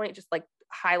standpoint, just like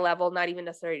high level, not even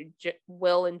necessarily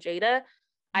Will and Jada.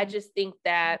 I just think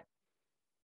that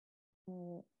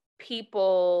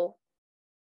people,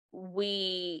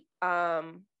 we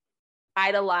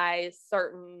idolize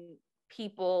certain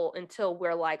people until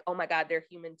we're like, oh my God, they're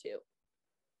human too,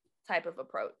 type of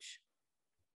approach.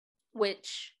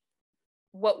 Which,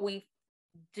 what we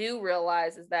do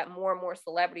realize is that more and more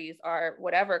celebrities are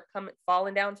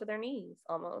falling down to their knees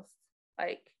almost.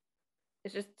 Like,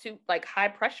 it's just too like high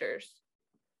pressures.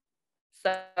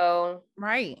 So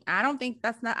right. I don't think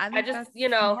that's not, I think I just, that's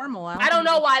normal. I don't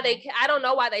know why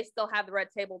they still have the red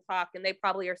table talk, and they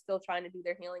probably are still trying to do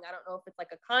their healing. I don't know if it's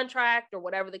like a contract or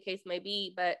whatever the case may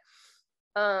be, but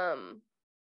I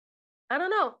don't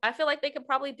know. I feel like they could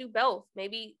probably do both.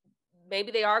 Maybe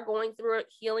they are going through a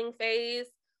healing phase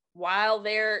while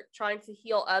they're trying to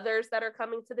heal others that are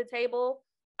coming to the table.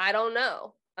 I don't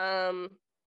know.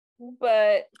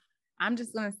 But I'm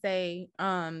just gonna say,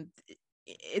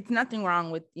 it's nothing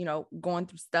wrong with, going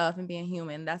through stuff and being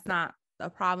human. That's not a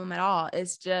problem at all.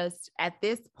 It's just at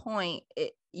this point,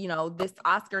 this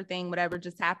Oscar thing, whatever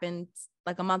just happened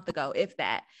like a month ago, if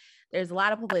that, there's a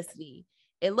lot of publicity.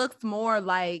 It looks more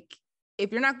like,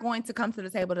 if you're not going to come to the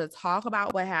table to talk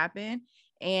about what happened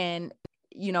and,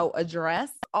 address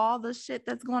all the shit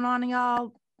that's going on in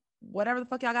y'all, whatever the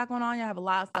fuck y'all got going on, y'all have a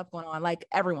lot of stuff going on, like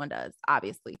everyone does,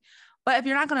 obviously. But if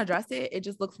you're not going to address it, it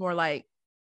just looks more like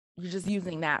you're just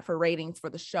using that for ratings for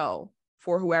the show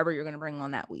for whoever you're going to bring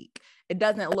on that week. It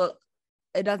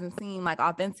doesn't seem like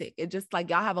authentic. It just like,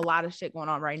 y'all have a lot of shit going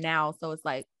on right now. So it's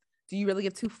like, do you really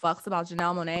give two fucks about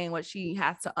Janelle Monáe and what she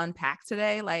has to unpack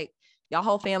today? Like, y'all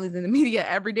whole family's in the media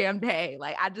every damn day.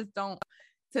 Like, I just don't,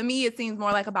 to me, it seems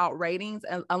more like about ratings,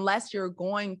 unless you're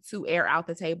going to air out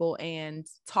the table and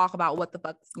talk about what the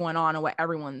fuck's going on and what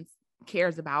everyone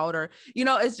cares about. Or,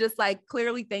 it's just like,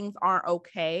 clearly things aren't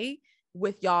okay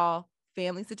with y'all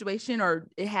family situation, or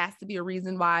it has to be a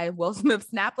reason why Will Smith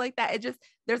snapped like that. It just,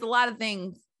 there's a lot of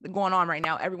things going on right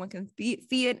now. Everyone can see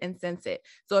it and sense it.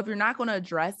 So if you're not going to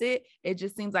address it, it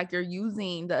just seems like you're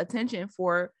using the attention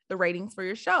for the ratings for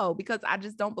your show, because I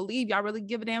just don't believe y'all really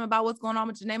give a damn about what's going on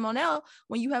with Janae Monell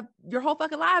when you have your whole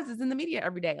fucking lives is in the media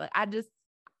every day. Like,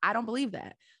 I don't believe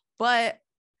that. But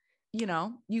you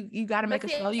got to make a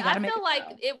show. You got to make. I feel like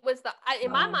it was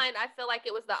in my mind, I feel like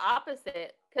it was the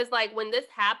opposite, because like when this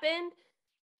happened,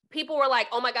 people were like,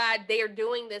 "Oh my God, they are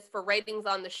doing this for ratings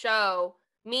on the show,"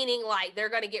 meaning like they're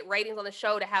going to get ratings on the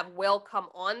show to have Will come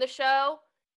on the show.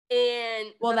 And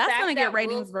well, that's going to get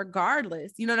ratings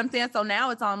regardless. You know what I'm saying? So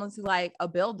now it's almost like a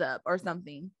buildup or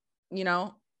something.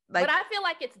 Like, but I feel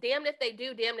like it's damned if they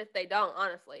do, damned if they don't,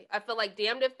 honestly. I feel like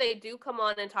damned if they do come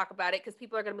on and talk about it, because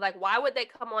people are going to be like, why would they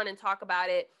come on and talk about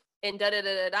it and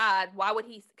da-da-da-da-da? Why would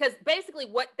he? Because basically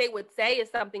what they would say is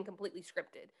something completely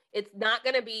scripted. It's not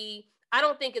going to be, I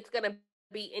don't think it's going to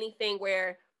be anything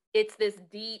where it's this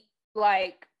deep,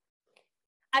 like,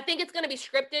 I think it's going to be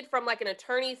scripted from like an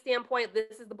attorney standpoint.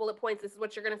 This is the bullet points. This is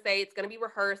what you're going to say. It's going to be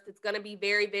rehearsed. It's going to be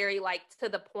very, very like to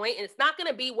the point. And it's not going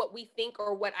to be what we think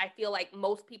or what I feel like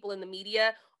most people in the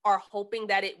media are hoping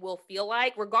that it will feel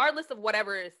like, regardless of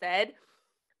whatever is said.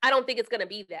 I don't think it's going to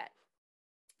be that,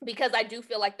 because I do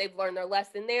feel like they've learned their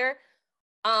lesson there.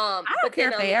 I don't care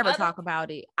if they ever talk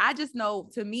about it. I just know,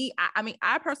 to me, I mean,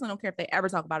 I personally don't care if they ever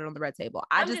talk about it on the red table.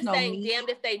 I'm just know saying, damned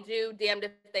if they do, damned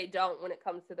if they don't when it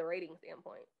comes to the rating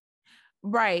standpoint.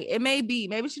 Right. It may be.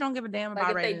 Maybe she don't give a damn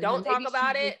about ratings. If they don't talk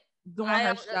about it, I don't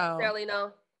necessarily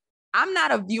know. I'm not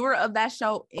a viewer of that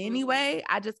show anyway.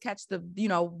 I just catch the,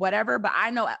 whatever. But I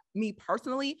know, me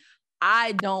personally,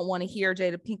 I don't want to hear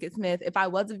Jada Pinkett Smith. If I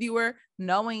was a viewer,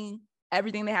 knowing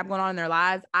everything they have going on in their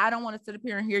lives, I don't want to sit up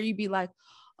here and hear you be like,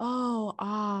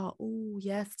 oh,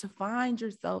 yes, to find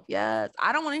yourself. Yes.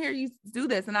 I don't want to hear you do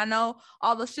this. And I know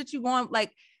all the shit you want.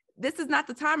 Like, this is not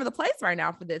the time or the place right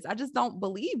now for this. I just don't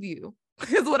believe you,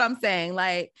 is what I'm saying.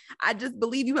 Like, I just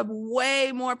believe you have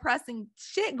way more pressing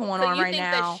shit going on right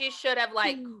now. That she should have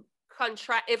like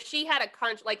contract, if she had a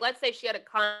contract, like let's say she had a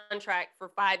contract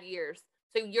for 5 years.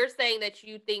 So you're saying that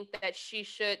you think that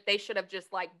they should have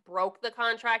just like broke the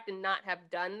contract and not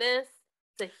have done this?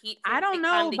 I don't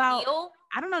know about. Heal?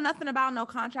 I don't know nothing about no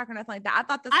contract or nothing like that. I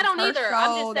thought this. I don't either.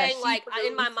 I'm just saying, like, produced.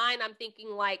 in my mind, I'm thinking,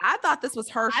 like, I thought this was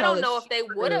her show. I don't know if they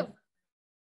would have.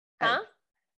 Huh?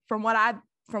 From what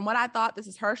I thought, this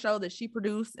is her show that she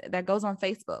produced that goes on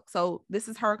Facebook. So this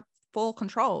is her full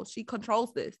control. She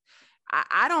controls this.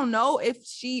 I don't know if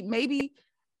she maybe.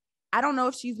 I don't know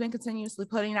if she's been continuously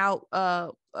putting out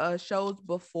shows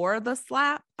before the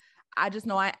slap. I just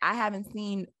know I haven't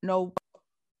seen no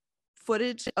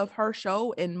footage of her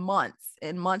show in months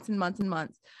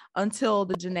until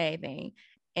the Janae thing.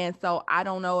 And so I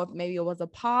don't know if maybe it was a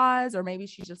pause or maybe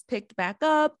she just picked back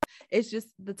up. It's just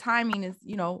the timing is,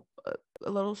 a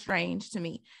little strange to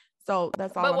me. So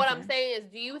that's all. But what I'm saying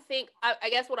is, do you think, I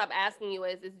guess what I'm asking you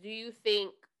is do you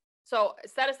think, so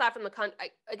set aside from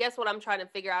I guess what I'm trying to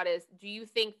figure out is, do you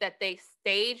think that they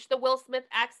staged the Will Smith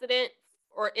accident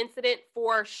or incident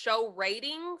for show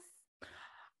ratings?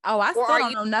 Oh, I still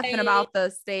don't know nothing about the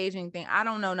staging thing. I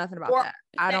don't know nothing about that.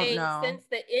 I don't know. Since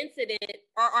the incident,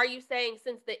 or are you saying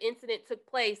since the incident took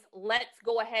place, let's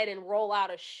go ahead and roll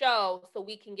out a show so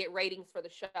we can get ratings for the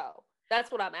show?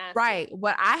 That's what I'm asking. Right.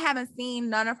 But I haven't seen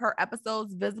none of her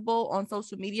episodes visible on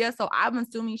social media. So I'm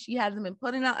assuming she hasn't been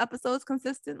putting out episodes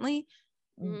consistently.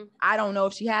 Mm-hmm. I don't know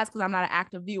if she has because I'm not an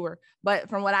active viewer. But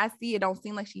from what I see, it don't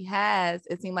seem like she has.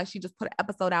 It seemed like she just put an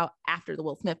episode out after the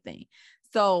Will Smith thing.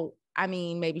 So, I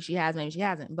mean, maybe she has, maybe she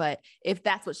hasn't. But if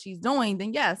that's what she's doing,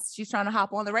 then yes, she's trying to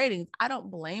hop on the ratings. I don't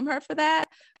blame her for that.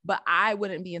 But I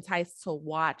wouldn't be enticed to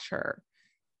watch her,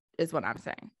 is what I'm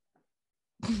saying.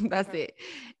 That's it.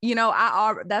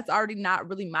 That's already not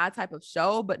really my type of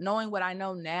show, but knowing what I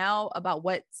know now about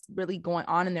what's really going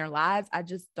on in their lives, I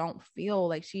just don't feel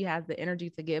like she has the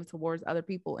energy to give towards other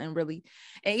people. And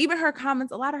even her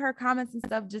comments, a lot of her comments and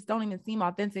stuff just don't even seem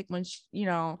authentic when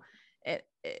I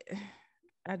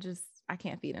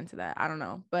can't feed into that. I don't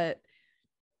know, but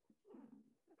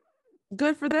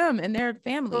good for them and their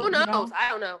family. Who knows? I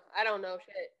don't know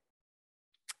shit.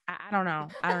 I don't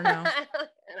know.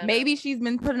 Maybe she's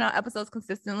been putting out episodes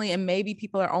consistently and maybe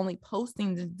people are only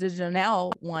posting the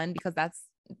Janelle one because that's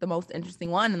the most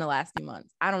interesting one in the last few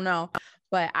months. I don't know,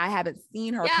 but I haven't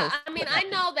seen her. Yeah, I mean, I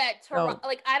know that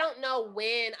I don't know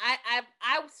when I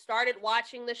started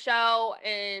watching the show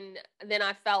and then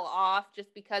I fell off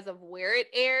just because of where it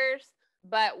airs.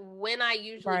 But when I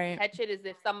usually catch it is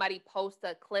if somebody posts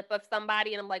a clip of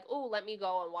somebody and I'm like, oh, let me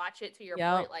go and watch it, to your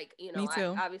point. Like, me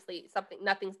too. Obviously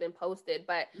nothing's been posted,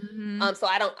 but so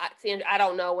I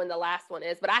don't know when the last one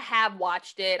is, but I have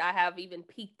watched it. I have even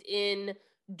peeked in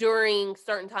during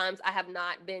certain times. I have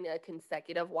not been a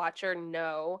consecutive watcher.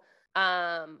 No. But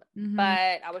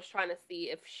I was trying to see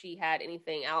if she had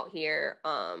anything out here.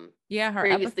 Her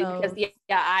previously, episodes.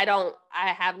 Because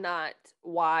I have not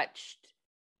watched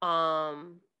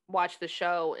the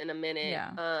show in a minute.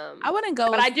 Yeah. I wouldn't go,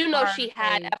 but I do know she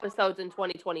had episodes in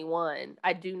 2021.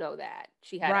 I do know that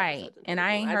she had episodes in 2021. And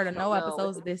I ain't heard of no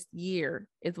episodes this year,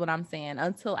 is what I'm saying,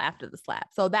 until after the slap.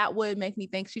 So that would make me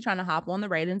think she's trying to hop on the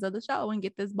ratings of the show and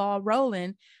get this ball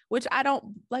rolling, which I don't,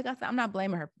 like I said, I'm not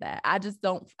blaming her for that. I just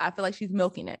don't, I feel like she's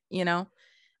milking it,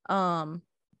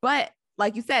 but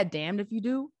like you said, damned if you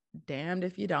do, damned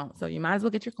if you don't. So you might as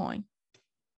well get your coin.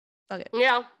 Okay.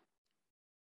 Yeah.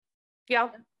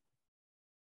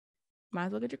 Might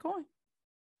as well get your coin.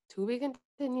 To be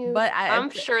continued. But I'm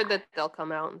sure that they'll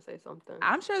come out and say something.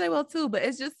 I'm sure they will too, but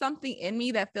it's just something in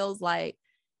me that feels like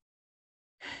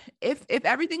if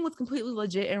everything was completely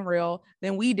legit and real,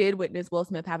 then we did witness Will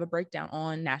Smith have a breakdown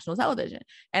on national television.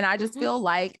 And I just feel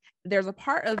like there's a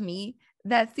part of me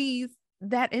that sees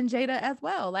that in Jada as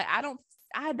well. Like I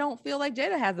don't feel like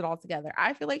Jada has it all together.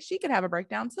 I feel like she could have a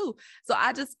breakdown too. So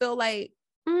I just feel like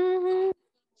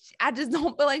I just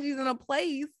don't feel like she's in a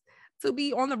place to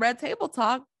be on the red table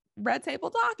talking.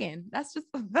 That's just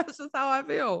how I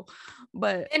feel.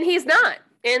 And he's not.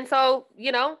 And so,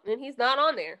 and he's not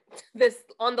on there.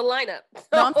 On the lineup. So,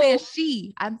 no, I'm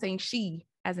saying she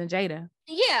as in Jada.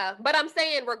 Yeah, but I'm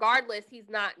saying regardless, he's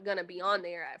not gonna be on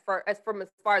there as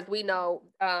far as we know,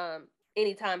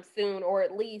 anytime soon, or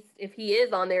at least if he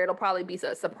is on there, it'll probably be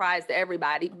a surprise to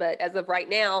everybody. But as of right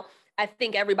now, I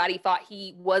think everybody thought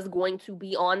he was going to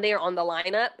be on there on the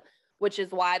lineup, which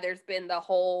is why there's been the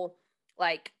whole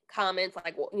comments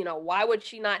well, why would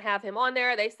she not have him on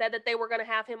there? They said that they were going to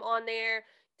have him on there,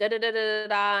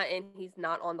 and he's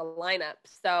not on the lineup.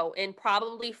 So, and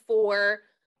probably for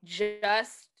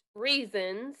just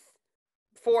reasons,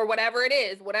 for whatever it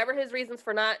is, whatever his reasons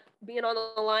for not being on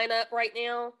the lineup right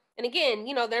now. And again,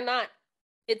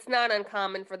 it's not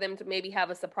uncommon for them to maybe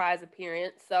have a surprise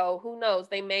appearance. So who knows?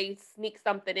 They may sneak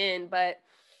something in, but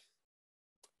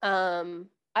I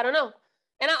don't know.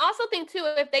 And I also think too,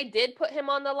 if they did put him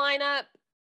on the lineup,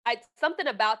 something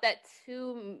about that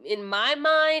too, in my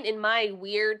mind, in my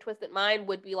weird twisted mind,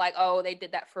 would be like, oh, they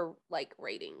did that for like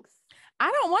ratings. I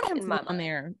don't want him to be on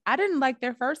there. I didn't like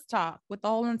their first talk with the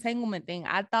whole entanglement thing.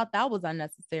 I thought that was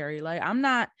unnecessary. Like,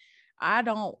 I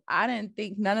didn't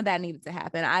think none of that needed to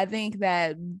happen. I think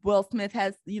that Will Smith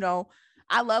has,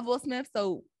 I love Will Smith.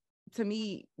 So to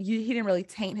me, he didn't really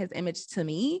taint his image to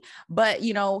me, but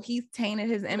he's tainted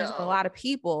his image with a lot of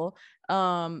people,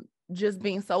 just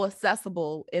being so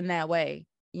accessible in that way.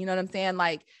 You know what I'm saying?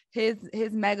 Like his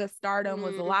mega stardom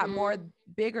was a lot more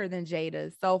bigger than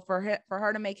Jada's. So for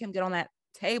her to make him get on that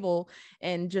table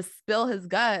and just spill his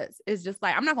guts is just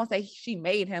like, I'm not gonna say she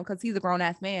made him because he's a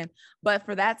grown-ass man, but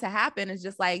for that to happen is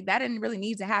just like, that didn't really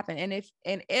need to happen. And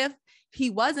if he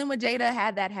wasn't with Jada,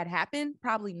 had happened,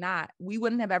 probably not, we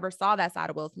wouldn't have ever saw that side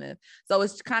of Will Smith. So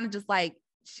it's kind of just like,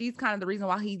 she's kind of the reason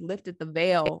why he lifted the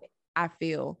veil, I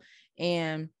feel.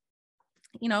 And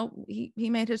he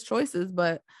made his choices,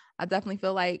 but I definitely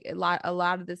feel like a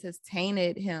lot of this has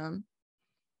tainted him,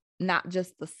 not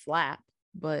just the slap,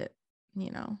 but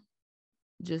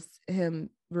just him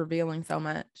revealing so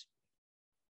much.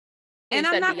 And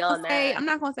I'm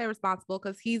not gonna say responsible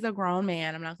because he's a grown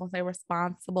man. I'm not gonna say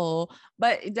responsible,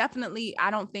 but definitely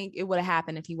I don't think it would have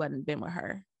happened if he wouldn't been with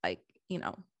her. Like,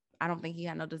 I don't think he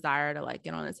had no desire to like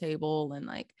get on the table and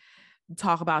like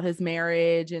talk about his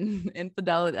marriage and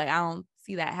infidelity. Like, I don't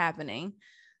see that happening.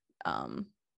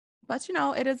 But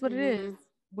it is what it is.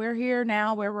 We're here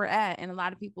now where we're at, and a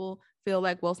lot of people feel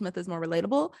like Will Smith is more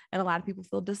relatable, and a lot of people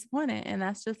feel disappointed, and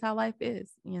that's just how life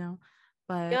is,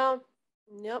 but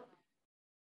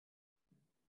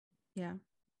yeah,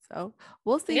 so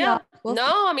we'll see. I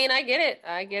mean, I get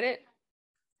it.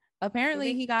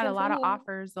 Apparently he got a lot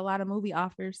of movie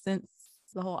offers since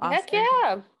the whole Oscar. Heck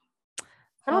yeah.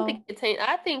 I don't think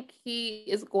I think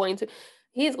he's going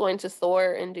to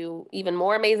soar and do even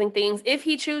more amazing things if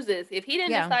he chooses. If he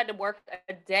didn't decide to work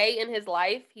a day in his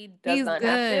life, he's not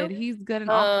have to. He's good in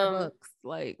all the books.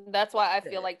 Like, that's why I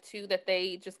feel like too that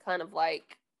they just kind of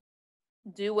like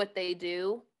do what they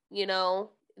do.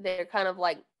 They're kind of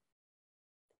like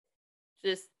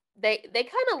just they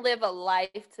kind of live a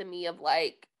life to me of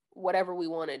like whatever we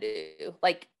want to do.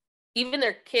 Like even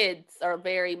their kids are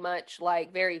very much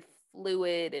like very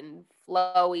fluid and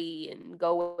flowy and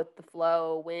go with the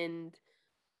flow, wind,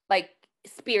 like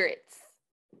spirits,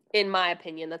 in my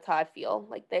opinion. That's how I feel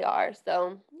like they are.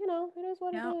 So it is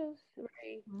what it is,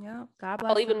 right? Yeah, God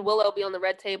bless. Even Willow be on the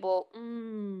red table.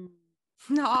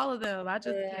 All of them. I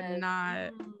just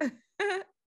cannot.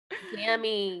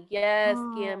 Gammy, yes,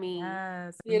 Gammy.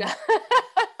 Yes.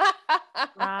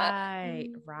 Right.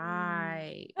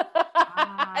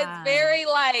 It's very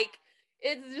like,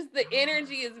 it's just the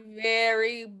energy is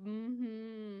very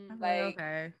like,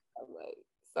 okay. Like,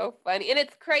 so funny. And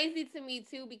it's crazy to me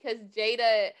too because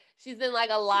Jada, she's in like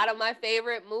a lot of my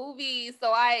favorite movies.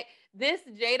 So this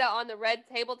Jada on the red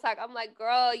table talk, I'm like,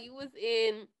 girl, you was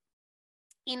in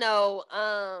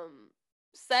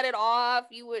Set It Off,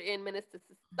 you were in Menace to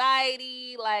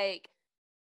Society, like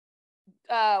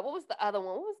what was the other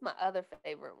one? What was my other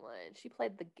favorite one? She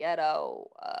played the ghetto.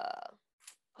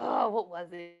 What was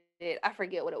it? I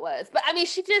forget what it was. But I mean,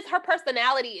 her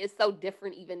personality is so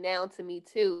different even now to me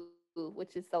too,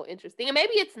 which is so interesting. And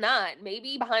maybe it's not.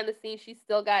 Maybe behind the scenes she's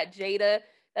still got Jada.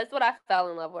 That's what I fell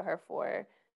in love with her for.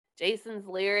 Jason's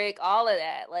lyric, all of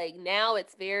that. Like now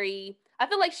it's very, I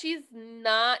feel like she's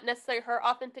not necessarily her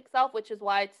authentic self, which is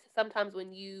why sometimes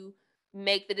when you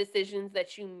make the decisions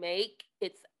that you make,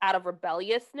 it's out of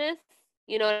rebelliousness.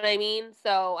 You know what I mean?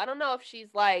 So I don't know if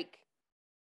she's like,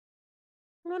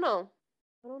 I don't know.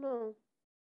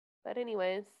 But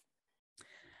anyways,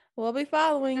 we'll be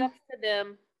following to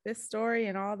them this story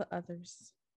and all the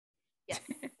others. Yes,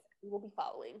 we will be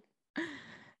following.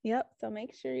 Yep. So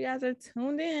make sure you guys are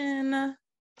tuned in.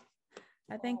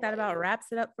 I think that about wraps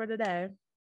it up for today.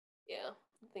 Yeah,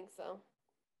 I think so.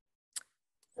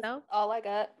 So that's all I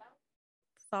got.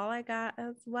 That's all I got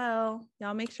as well.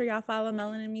 Y'all make sure y'all follow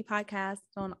Melanin and Me podcast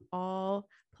on all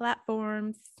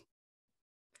platforms.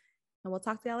 And we'll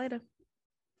talk to y'all later.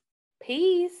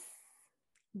 Peace.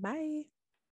 Bye.